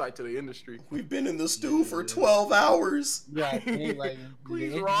us insight to the industry. We've been in the stew for 12 hours. Yeah, like,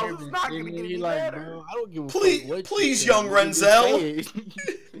 Please, Ross, it's not gonna get any better. Bro, I don't give a Please, fuck what please, you young say.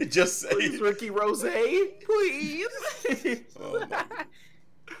 Renzel. Just say Please, it. Ricky Rose, please. Oh, my.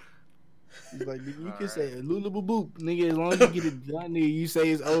 He's like, nigga, you can say Lula boop boop, nigga. As long as you get it done, nigga, you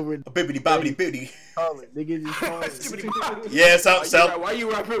say it's over. Bibbidi bobbidi biddy. Call it, nigga. Just call it. Yeah, sound. Why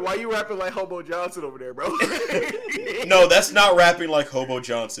you rapping like Hobo Johnson over there, bro? No, that's not rapping like Hobo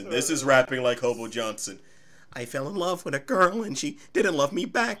Johnson. This is rapping like Hobo Johnson. I fell in love with a girl and she didn't love me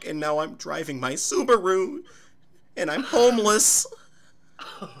back, and now I'm driving my Subaru and I'm homeless.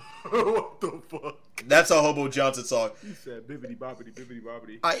 What the fuck? That's a Hobo Johnson song. He said bibbidi bobbidi bibbidi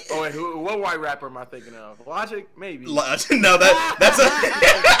bobbidi. I- Oh wait, what white rapper am I thinking of? Logic, maybe. No, that's a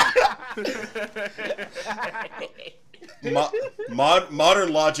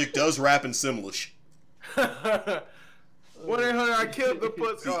modern Logic does rap in Simlish. 1-800 I killed the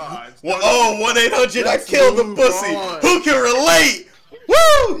pussy. Oh, 1-800 I Let's killed the move pussy. on. Who can relate?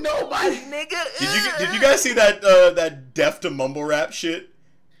 Woo! Nobody, nigga. Did you guys see that Def to mumble rap shit?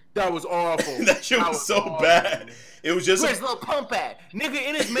 That was awful. That shit was so awful. bad. It was just. Where's Lil Pump at? Nigga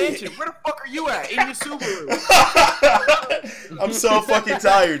in his mansion. Where the fuck are you at? In your Subaru. I'm so fucking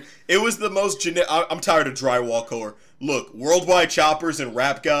tired. It was the most generic. I'm tired of drywall core. Look, Worldwide Choppers and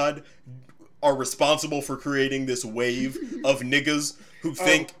Rap God are responsible for creating this wave of niggas who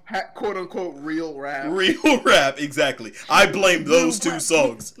think quote unquote real rap. real rap. Exactly. I blame those two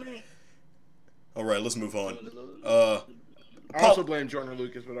songs. All right, let's move on. I also blame Jordan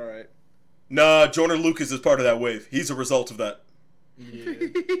Lucas, but all right. Nah, Jordan Lucas is part of that wave. He's a result of that. Yeah.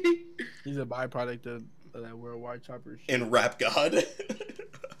 He's a byproduct of that Worldwide Chopper shit. And Rap God.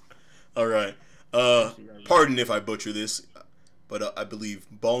 All right. Pardon if I butcher this, but I believe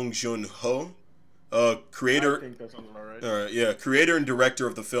Bong Joon-ho, creator. I think that sounds about right. All right, yeah, creator and director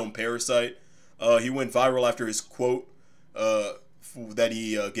of the film Parasite. He went viral after his quote that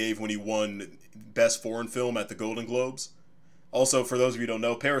he gave when he won Best Foreign Film at the Golden Globes. Also, for those of you who don't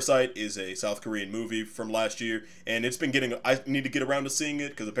know, Parasite is a South Korean movie from last year, and it's been getting. I need to get around to seeing it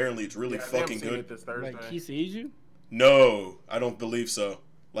because apparently it's really fucking good. It this Thursday. Like, he sees you? No, I don't believe so.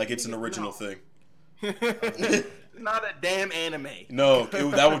 Like it's an original thing. Not a damn anime. No,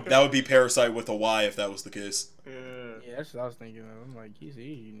 that would be Parasite with a Y if that was the case. Yeah, that's what I was thinking of. I'm like, he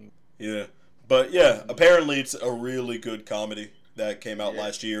sees you. Yeah, but yeah, apparently it's a really good comedy that came out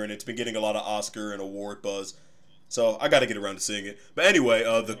last year, and it's been getting a lot of Oscar and award buzz. So I got to get around to seeing it. But anyway,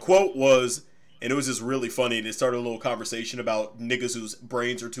 the quote was, and it was just really funny, and it started a little conversation about niggas whose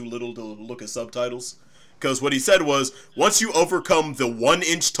brains are too little to look at subtitles. Because what he said was, once you overcome the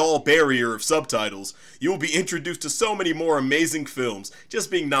 1-inch tall barrier of subtitles, you will be introduced to so many more amazing films. Just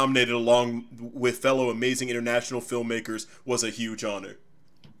being nominated along with fellow amazing international filmmakers was a huge honor.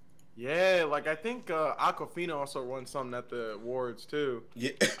 Yeah, like I think Aquafina also won something at the awards too.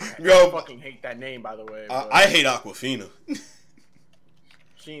 Yeah, I fucking hate that name, by the way. I hate Aquafina.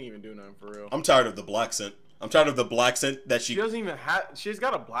 She ain't even do nothing for real. I'm tired of the black scent. I'm tired of the black scent that She doesn't even have. She's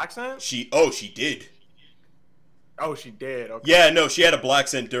got a black scent. She did. Oh, she did. Okay. Yeah, no, she had a black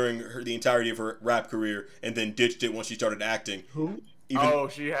scent during the entirety of her rap career, and then ditched it once she started acting. Who?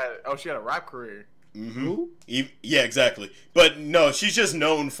 She had a rap career. Mm-hmm. Who? Yeah, exactly. But no, she's just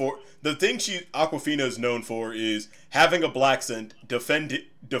known for the thing. Aquafina is known for is having a black scent, defending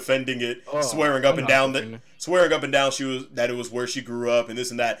it, swearing up and down that it was where she grew up and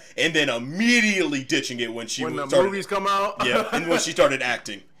this and that, and then immediately ditching it when movies come out. Yeah, and when she started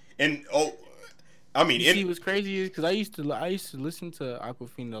acting, and see what's crazy is because I used to listen to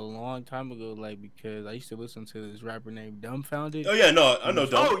Aquafina a long time ago, like because I used to listen to this rapper named Dumbfounded. Oh yeah, no, I know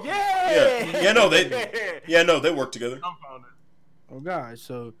Dumb. Oh yeah. They work together. Dumbfounded. Oh gosh,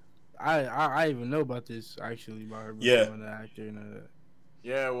 so I even know about this actually about her Yeah. becoming an actor and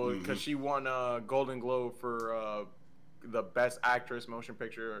Yeah, well, because she won a Golden Globe for the Best Actress Motion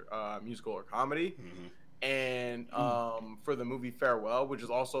Picture Musical or Comedy, and for the movie Farewell, which is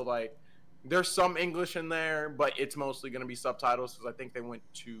also like there's some English in there, but it's mostly gonna be subtitles because I think they went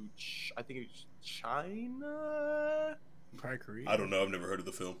to China. probably Korea. I don't know. I've never heard of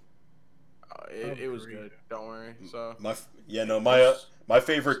the film. It was good. Don't worry. So My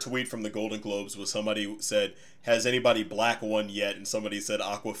favorite tweet from the Golden Globes was somebody who said, "Has anybody black won yet?" And somebody said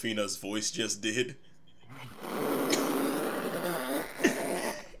Aquafina's voice just did.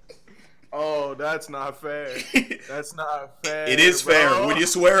 Oh, that's not fair. That's not fair. It is bro. fair. When you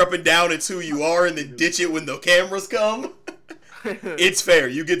swear up and down it's who you are and then ditch it when the cameras come, it's fair.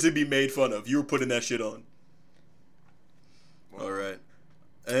 You get to be made fun of. You were putting that shit on. Well, All right.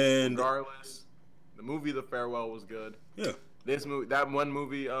 And regardless, the movie The Farewell was good. yeah, This movie, that one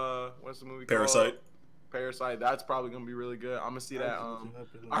movie, what's the movie Parasite. called? Parasite. That's probably gonna be really good. I'm gonna see that.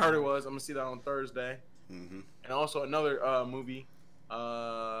 I heard it was. I'm gonna see that on Thursday. Mm-hmm. And also another movie,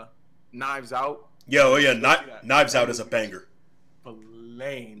 Knives Out. Yo, yeah, Go see that. Knives Out is a banger.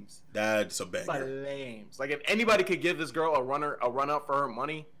 Flames. That's a banger. Flames. Like if anybody could give this girl a run up for her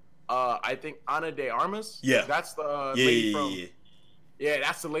money, I think Ana de Armas. Yeah. That's the Yeah, lady yeah, from. yeah. Yeah,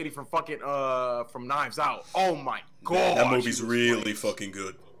 that's the lady from fucking from Knives Out. Oh my god. That movie's she was really flames. fucking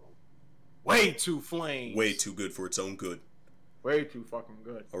good. Way too flames. Way too good for its own good. Way too fucking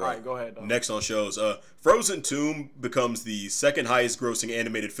good. All All right, right, go ahead. Dog. Next on shows, Frozen 2 becomes the second highest grossing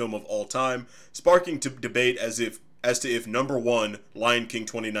animated film of all time, sparking debate as to if number one, Lion King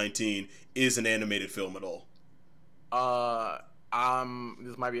 2019, is an animated film at all.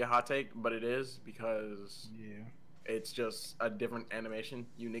 This might be a hot take, but it is because Yeah. it's just a different animation.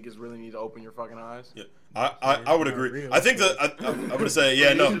 You niggas really need to open your fucking eyes. Yeah, I would not agree. real. I think that I'm gonna say yeah,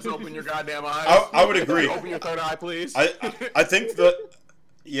 You no, just open your goddamn eyes. I would agree. Open your third eye, please. I think that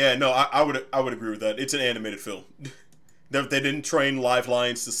yeah, no, I would agree with that. It's an animated film. They didn't train live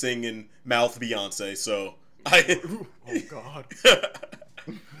lions to sing and mouth Beyonce, so Oh god.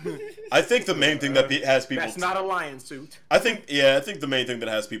 I think the main thing that has people That's not a lion suit. I think the main thing that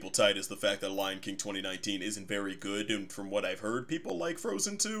has people tight is the fact that Lion King 2019 isn't very good, and from what I've heard, people like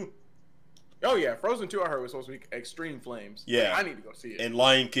Frozen 2. Oh yeah, Frozen 2 I heard was supposed to be extreme flames. Yeah. Like, I need to go see it. And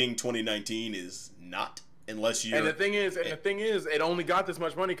Lion King 2019 is not, unless you're... And the thing is, it only got this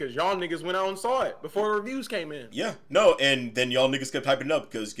much money because y'all niggas went out and saw it before reviews came in. Yeah, no, and then y'all niggas kept hyping it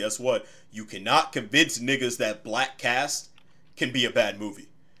up, because guess what? You cannot convince niggas that black cast can be a bad movie.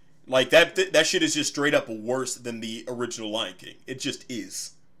 Like, that shit is just straight up worse than the original Lion King. It just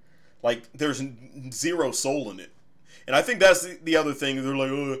is. Like, there's zero soul in it. And I think that's the other thing. They're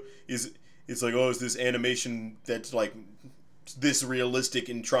like, oh, is this animation that's, like, this realistic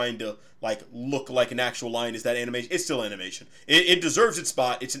and trying to, like, look like an actual lion? Is that animation? It's still animation. It deserves its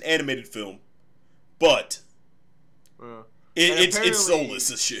spot. It's an animated film. But it's apparently-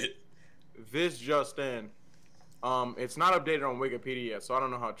 soulless as shit. This just in. It's not updated on Wikipedia yet, so I don't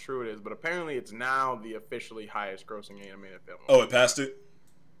know how true it is, but apparently it's now the officially highest grossing animated film. Oh, it passed it?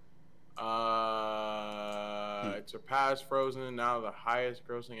 It surpassed Frozen, now the highest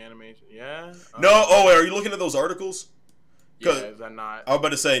grossing animation. Yeah? No, are you looking at those articles? Yeah, is that not? I was about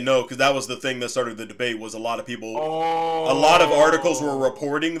to say no, because that was the thing that started the debate. Was a lot of people, Oh. a lot of articles were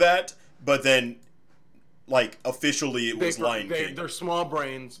reporting that, but then, like, officially it was Lion King. Their small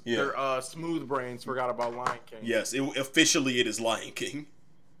brains, Yeah. their smooth brains forgot about Lion King. Yes, officially it is Lion King.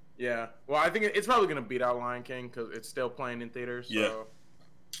 Yeah. Well, I think it's probably gonna beat out Lion King because it's still playing in theaters. So Yeah.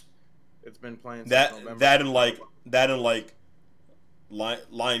 it's been playing since That November. that and like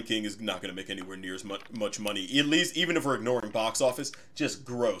Lion King is not going to make anywhere near as much money. At least, even if we're ignoring box office, just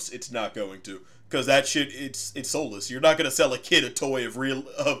gross. It's not going to, because that shit it's soulless. You're not going to sell a kid a toy of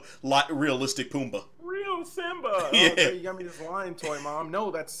realistic Pumbaa. Real Simba. Yeah. Oh, okay, you got me this lion toy, Mom. No,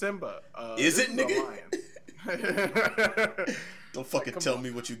 that's Simba. Is this it, a nigga? lion. Don't fucking come tell on.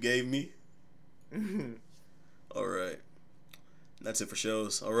 me what you gave me. All right, that's it for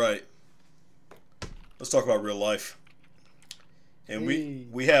shows. All right, let's talk about real life. And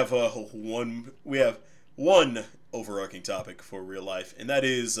we have one overarching topic for real life, and that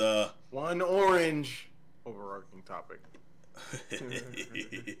is One orange overarching topic.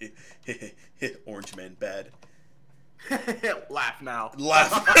 Orange Man bad. Laugh now.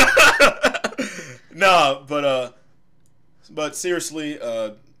 Laugh. Nah, but seriously,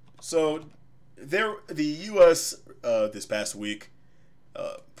 so the U.S. This past week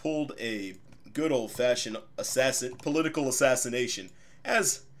pulled a good old-fashioned political assassination,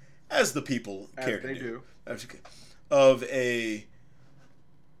 as the people care to do. Of a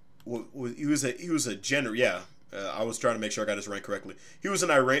he was a general. Yeah, I was trying to make sure I got his rank correctly. He was of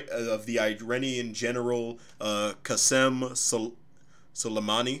the Iranian general Qasem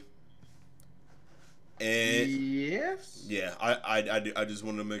Soleimani. And Yes. yeah, I just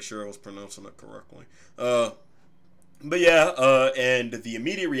wanted to make sure I was pronouncing it correctly. But yeah, and the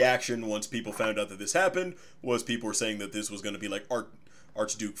immediate reaction once people found out that this happened was people were saying that this was going to be like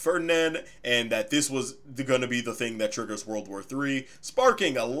Archduke Ferdinand, and that this was going to be the thing that triggers World War III,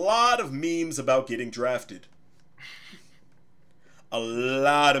 sparking a lot of memes about getting drafted. A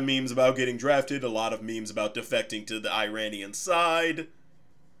lot of memes about getting drafted, a lot of memes about defecting to the Iranian side.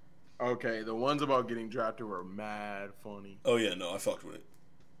 Okay, the ones about getting drafted were mad funny, Oh yeah, no, I fucked with it.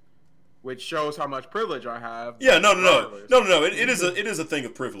 which shows how much privilege I have. Yeah, no. regardless. It is a thing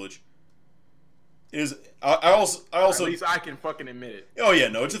of privilege. It is. I also. At least I can fucking admit it. Oh yeah,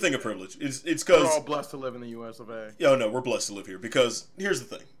 no, it's a thing of privilege. It's We're because. all blessed to live in the U.S. of A. Yeah, no, we're blessed to live here because here's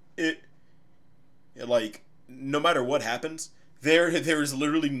the thing. Like, no matter what happens, there is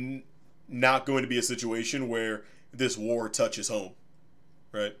literally not going to be a situation where this war touches home,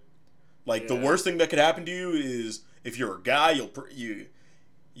 right? Like the Yeah. worst thing that could happen to you is if you're a guy,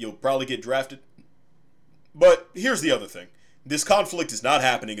 you'll probably get drafted. But here's the other thing: this conflict is not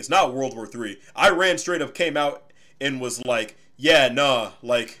happening. It's not World War III. Iran straight up came out and was like, "Yeah, nah,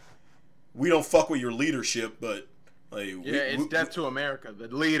 like we don't fuck with your leadership, but." Like, It's death to America, the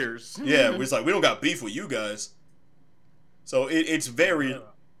leaders. Yeah, it's like we don't got beef with you guys. So it's very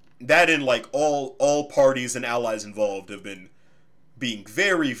that and like all parties and allies involved have been being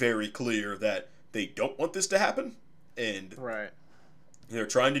very, very clear that they don't want this to happen, and Right. they're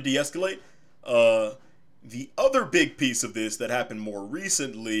trying to de-escalate. The other big piece of this that happened more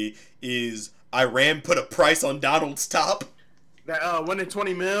recently is Iran put a price on Donald Stop. That winning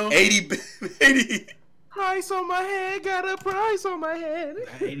 20 mil. 80 Price on my head, got a price on my head.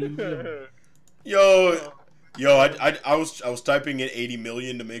 80 million. Yo, I was typing in 80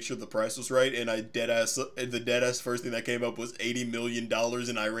 million to make sure the price was right, and the dead ass first thing that came up was $80 million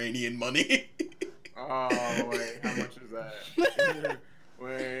in Iranian money. Oh wait, how much is that?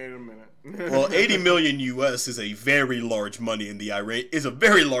 Wait a minute. Well, 80 million US is a very large money in the is a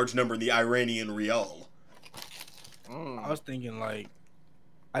very large number in the Iranian rial. I was thinking like,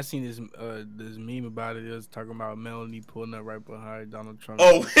 I seen this meme about it. It was talking about Melanie pulling up right behind Donald Trump.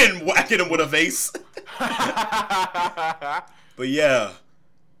 Oh, and whacking him with a vase. But yeah,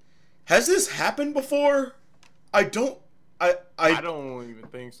 has this happened before? I don't even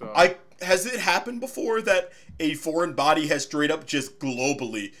think so. Has it happened before that a foreign body has straight up just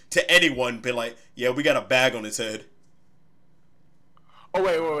globally to anyone been like, yeah, we got a bag on his head? Oh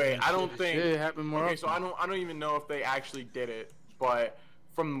wait. I don't think it happened more. Okay, so I don't even know if they actually did it, but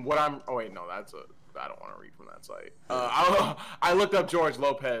from what I'm I don't want to read from that site. I looked up George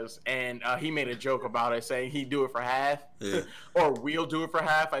Lopez, and he made a joke about it, saying he'd do it for half, or we'll do it for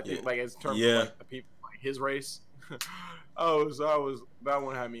half. I think, like as terms of like the people, like his race. That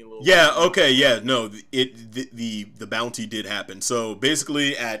one had me a little. Yeah. Okay. Yeah. No. The bounty did happen. So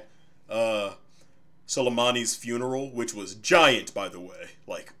basically, at Soleimani's funeral, which was giant, by the way,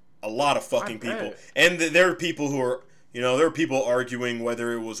 like a lot of fucking people, and there are people who are. There are people arguing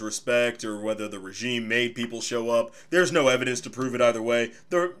whether it was respect or whether the regime made people show up. There's no evidence to prove it either way.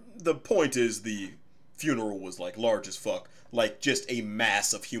 The point is the funeral was like large as fuck. Like just a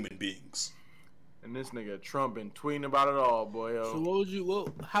mass of human beings. And this nigga Trump been tweeting about it all, boy.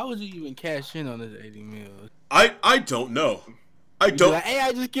 So how would you even cash in on this 80 mil? I don't know. I don't. Like, hey,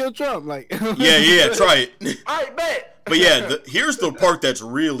 I just killed Trump. Like, yeah, try it. I bet. But yeah, here's the part that's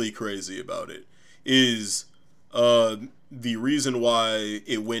really crazy about it is the reason why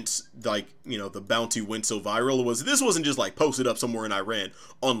it went the bounty went so viral was this wasn't just like posted up somewhere in Iran.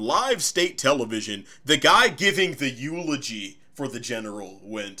 On live state television, the guy giving the eulogy for the general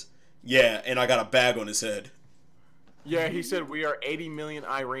went, yeah, and I got a bag on his head. Yeah, he said we are 80 million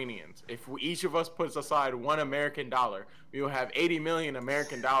Iranians. If each of us puts aside $1 American, we will have 80 million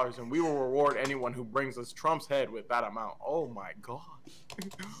American dollars, and we will reward anyone who brings us Trump's head with that amount. Oh my god.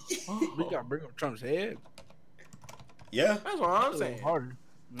 We gotta bring up Trump's head. Yeah. That's what I'm saying.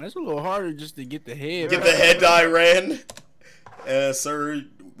 That's a little harder just to get the head. Get the head to Iran. Sir,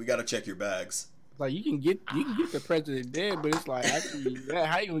 we gotta check your bags. Like you can get the president dead, but it's like actually,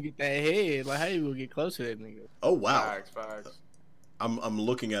 how you gonna get that head? Like how you gonna get close to that nigga? Oh wow. Facts. I'm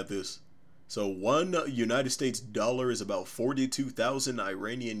looking at this. So $1 United States dollar is about 42,000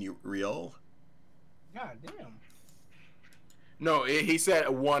 Iranian rial. God damn. No, he said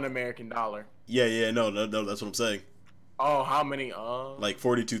 $1 American. Yeah, no, that's what I'm saying. Oh, how many? Like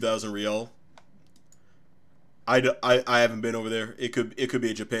 42,000 rial. I haven't been over there. It could be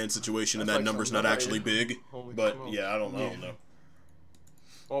a Japan situation, and that like number's not actually big. But yeah, I don't know.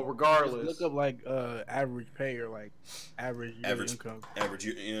 Well, regardless, just look up like average pay or like average income.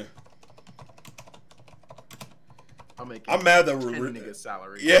 Yeah. I'm mad that we're niggas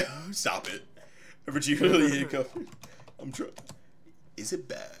salary. Yeah, stop it. Average yearly income. I'm trying. Is it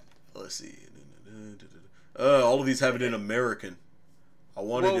bad? Let's see. All of these have it in American. I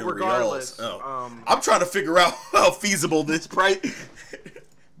wanted it in reals. I'm trying to figure out how feasible this price.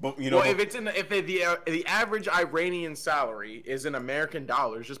 But well, if the average Iranian salary is in American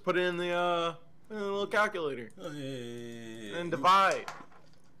dollars, just put it in the little calculator and divide.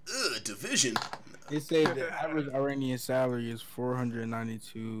 division. It said the average Iranian salary is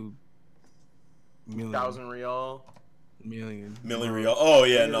 492 million. 1,000 real. Million. Million real. Oh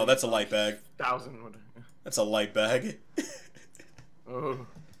yeah, no, that's a light bag. 1,000. That's a light bag. Oh.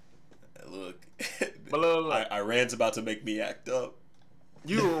 Look, Look. Iran's about to make me act up.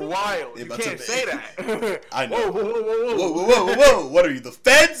 You were wild. You can't say that. I know. Whoa. Whoa! What are you, the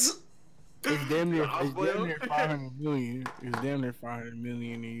feds? It's damn near 500 million. It's damn near 500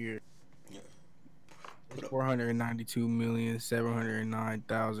 million a year. Yeah.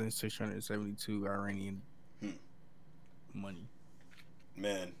 492,709,672 Iranian money.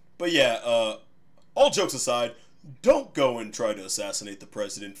 Man, but yeah. All jokes aside, don't go and try to assassinate the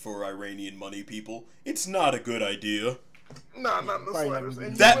president for Iranian money, people. It's not a good idea. Nah, not the slightest.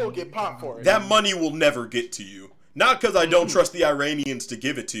 And That- you will get popped for it. That money will never get to you. Not because I don't trust the Iranians to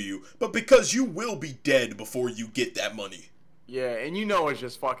give it to you, but because you will be dead before you get that money. Yeah, and you know it's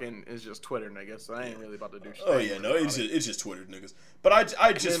just Twitter niggas, so I ain't really about to do shit. Oh yeah, no, it's just Twitter niggas. But I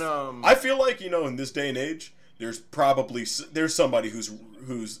just then, I feel like, in this day and age, there's somebody who's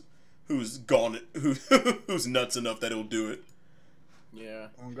gone who's nuts enough that he'll do it. Yeah.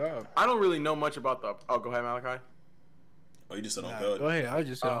 Oh God. I don't really know much about the. Oh, go ahead, Malachi. Oh, you just said, Nah, oh God. go ahead. I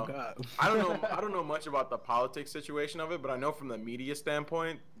just said, Oh. oh God. I don't know much about the politics situation of it, but I know from the media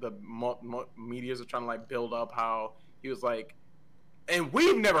standpoint, the medias are trying to like build up how he was like, and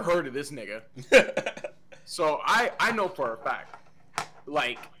we've never heard of this nigga. So I know for a fact,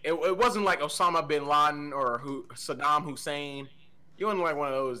 like it wasn't like Osama bin Laden or Saddam Hussein. He wasn't like one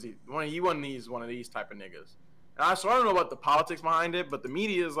of those. He wasn't one of these type of niggas. So I don't know about the politics behind it, but the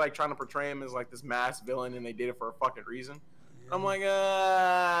media is like trying to portray him as like this mass villain, and they did it for a fucking reason. I'm like,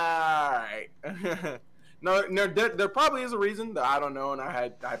 alright. No, there probably is a reason that I don't know, and I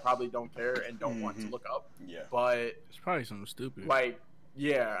probably don't care and don't want to look up. Yeah. But It's probably something stupid. like,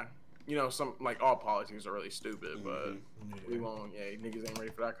 yeah, some like all politics are really stupid, but we won't. Yeah, niggas ain't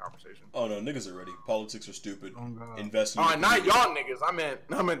ready for that conversation. Oh no, niggas are ready. Politics are stupid. Oh, God. Invest in Oh, your not community. y'all niggas.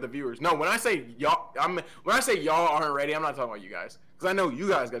 I meant the viewers. No, when I say y'all, when I say y'all aren't ready, I'm not talking about you guys, because I know you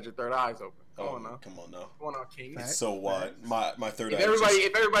guys got your third eyes open. Come on now. Come on now. Come on now, kings. So what? My third eye.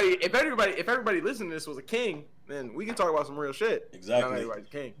 If everybody listening to this was a king, then we can talk about some real shit. Exactly. Not everybody's a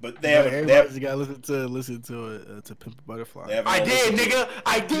king. But Everybody's got to listen to Pimp a Butterfly. They haven't I all did, listened to nigga.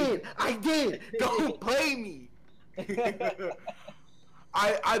 I did. Don't play me.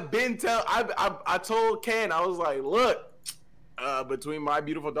 I told Ken, I was like, look, between My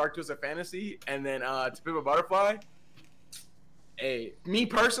Beautiful Dark Twisted Fantasy and then To Pimp a Butterfly, hey, me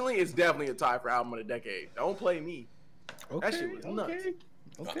personally, it's definitely a tie for album of the decade. Don't play me. That shit was nuts.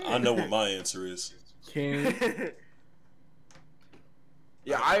 Okay. I know what my answer is. King.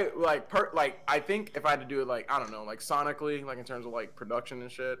 Yeah, I think if I had to do it like, I don't know, like sonically, like in terms of like production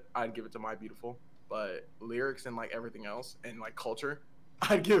and shit, I'd give it to My Beautiful. But lyrics and like everything else and like culture,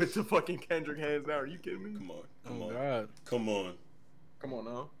 I'd give it to fucking Kendrick hands down. Are you kidding me? Come on. Oh God. Come on. Come on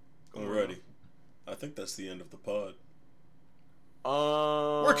now. Alrighty. I think that's the end of the pod.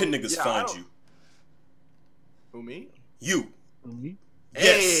 Where Where can niggas find you? Who, me? You. Me?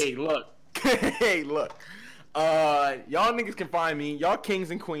 Yes. Hey, look. Hey, look. Y'all niggas can find me. Y'all kings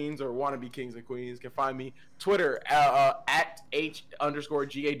and queens or wannabe kings and queens can find me. Twitter at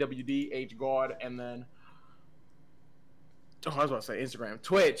H_GAWD HGawd, and then I was about to say Instagram,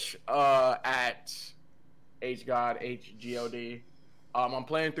 Twitch at HGawd HGOD. I'm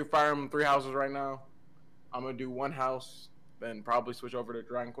playing through Fire Emblem 3 houses right now. I'm gonna do one house, then probably switch over to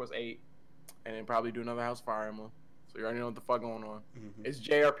Dragon Quest 8, and then probably do another house Fire Emblem. So you already know what the fuck going on. Mm-hmm. It's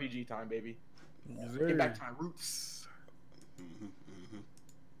JRPG time, baby. Yes, Get back sir. to my roots. Mm-hmm.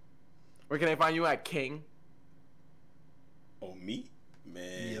 Where can they find you at, King? Oh, me?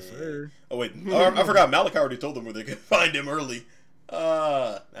 Man. Yes, sir. Oh, wait. Oh, I forgot. Malachi already told them where they could find him early.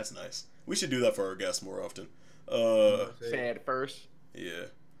 That's nice. We should do that for our guests more often. Say it first. Yeah.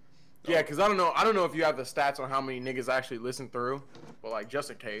 Yeah, because I don't know if you have the stats on how many niggas actually listen through, but like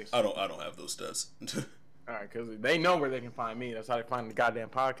just in case. I don't have those stats. All right, because they know where they can find me. That's how they find the goddamn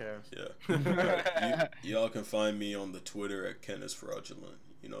podcast. Yeah. Y'all can find me on the Twitter at Ken is Fraudulent.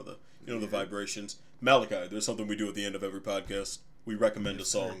 You know the vibrations. Malachi, there's something we do at the end of every podcast. We recommend a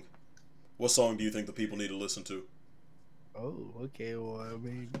song. What song do you think the people need to listen to? Oh, okay. Well, I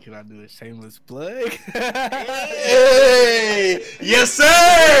mean, can I do a shameless plug? Hey! Yes,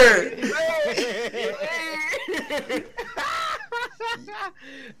 sir!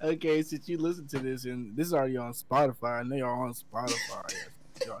 Okay, since you listen to this, and this is already on Spotify, and they are on Spotify.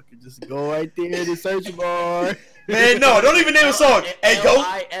 Y'all can just go right there in the search bar. Man, no, don't even name a song. Hey, go.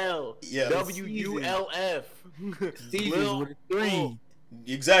 Lilwulf. Yeah. WULF. Seasons with a 3.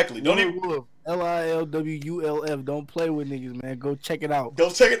 Exactly. Don't even Lilwulf, Lilwulf. Don't play with niggas, man. Go check it out. go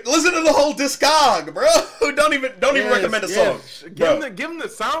check it. Listen to the whole discog, bro. Don't even recommend a song. Give him the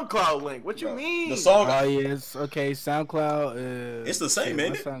SoundCloud link. What you Bro, mean? the song. Oh yes, okay. SoundCloud. It's the same, shit,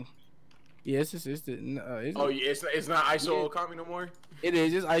 ain't my it? song- Yeah, it's the. Oh, yeah, it's not ISO Okami no more. It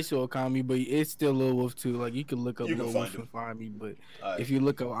is. It's ISO Okami, but it's still Lil Wolf too. Like you can look up You can Lil find Wolf him. and find me, but Alright. if you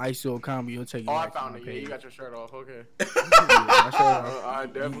look up ISO Okami, you'll take you. Oh, I right to found my it. Yeah, page. you got your shirt off. Okay. My shirt off. I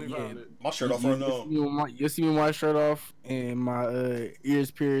definitely Yeah. found it. My shirt off right now. You'll see me with my shirt off and my ears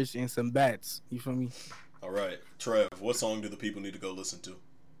pierced and some bats. You feel me? All right, Trev. What song do the people need to go listen to?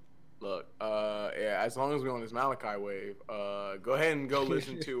 Look, yeah, as long as we're on this Malachi wave, go ahead and go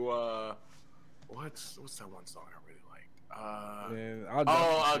listen to what's that one song I really like? Man, I'll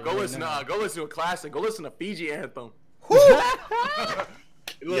definitely say Go right listen. now. Go listen to a classic. Go listen to Fiji Anthem. Look,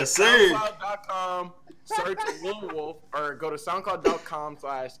 Yes, sir. SoundCloud.com, search Lilwulf, or go to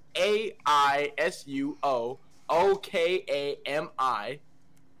SoundCloud.com/AISUOOKAMI,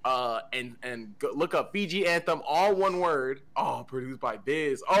 and go, look up Fiji Anthem, all one word. Oh, produced by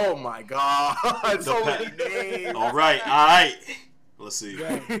Biz. Oh my God, so many names. All right. Let's see.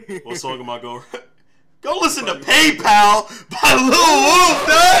 What song am I going? Go listen to PayPal by Lil Wolf,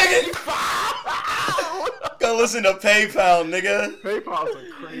 dog. Go listen to PayPal, nigga. PayPal's a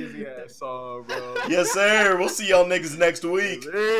crazy ass song, bro. Yes, sir. We'll see y'all niggas next week.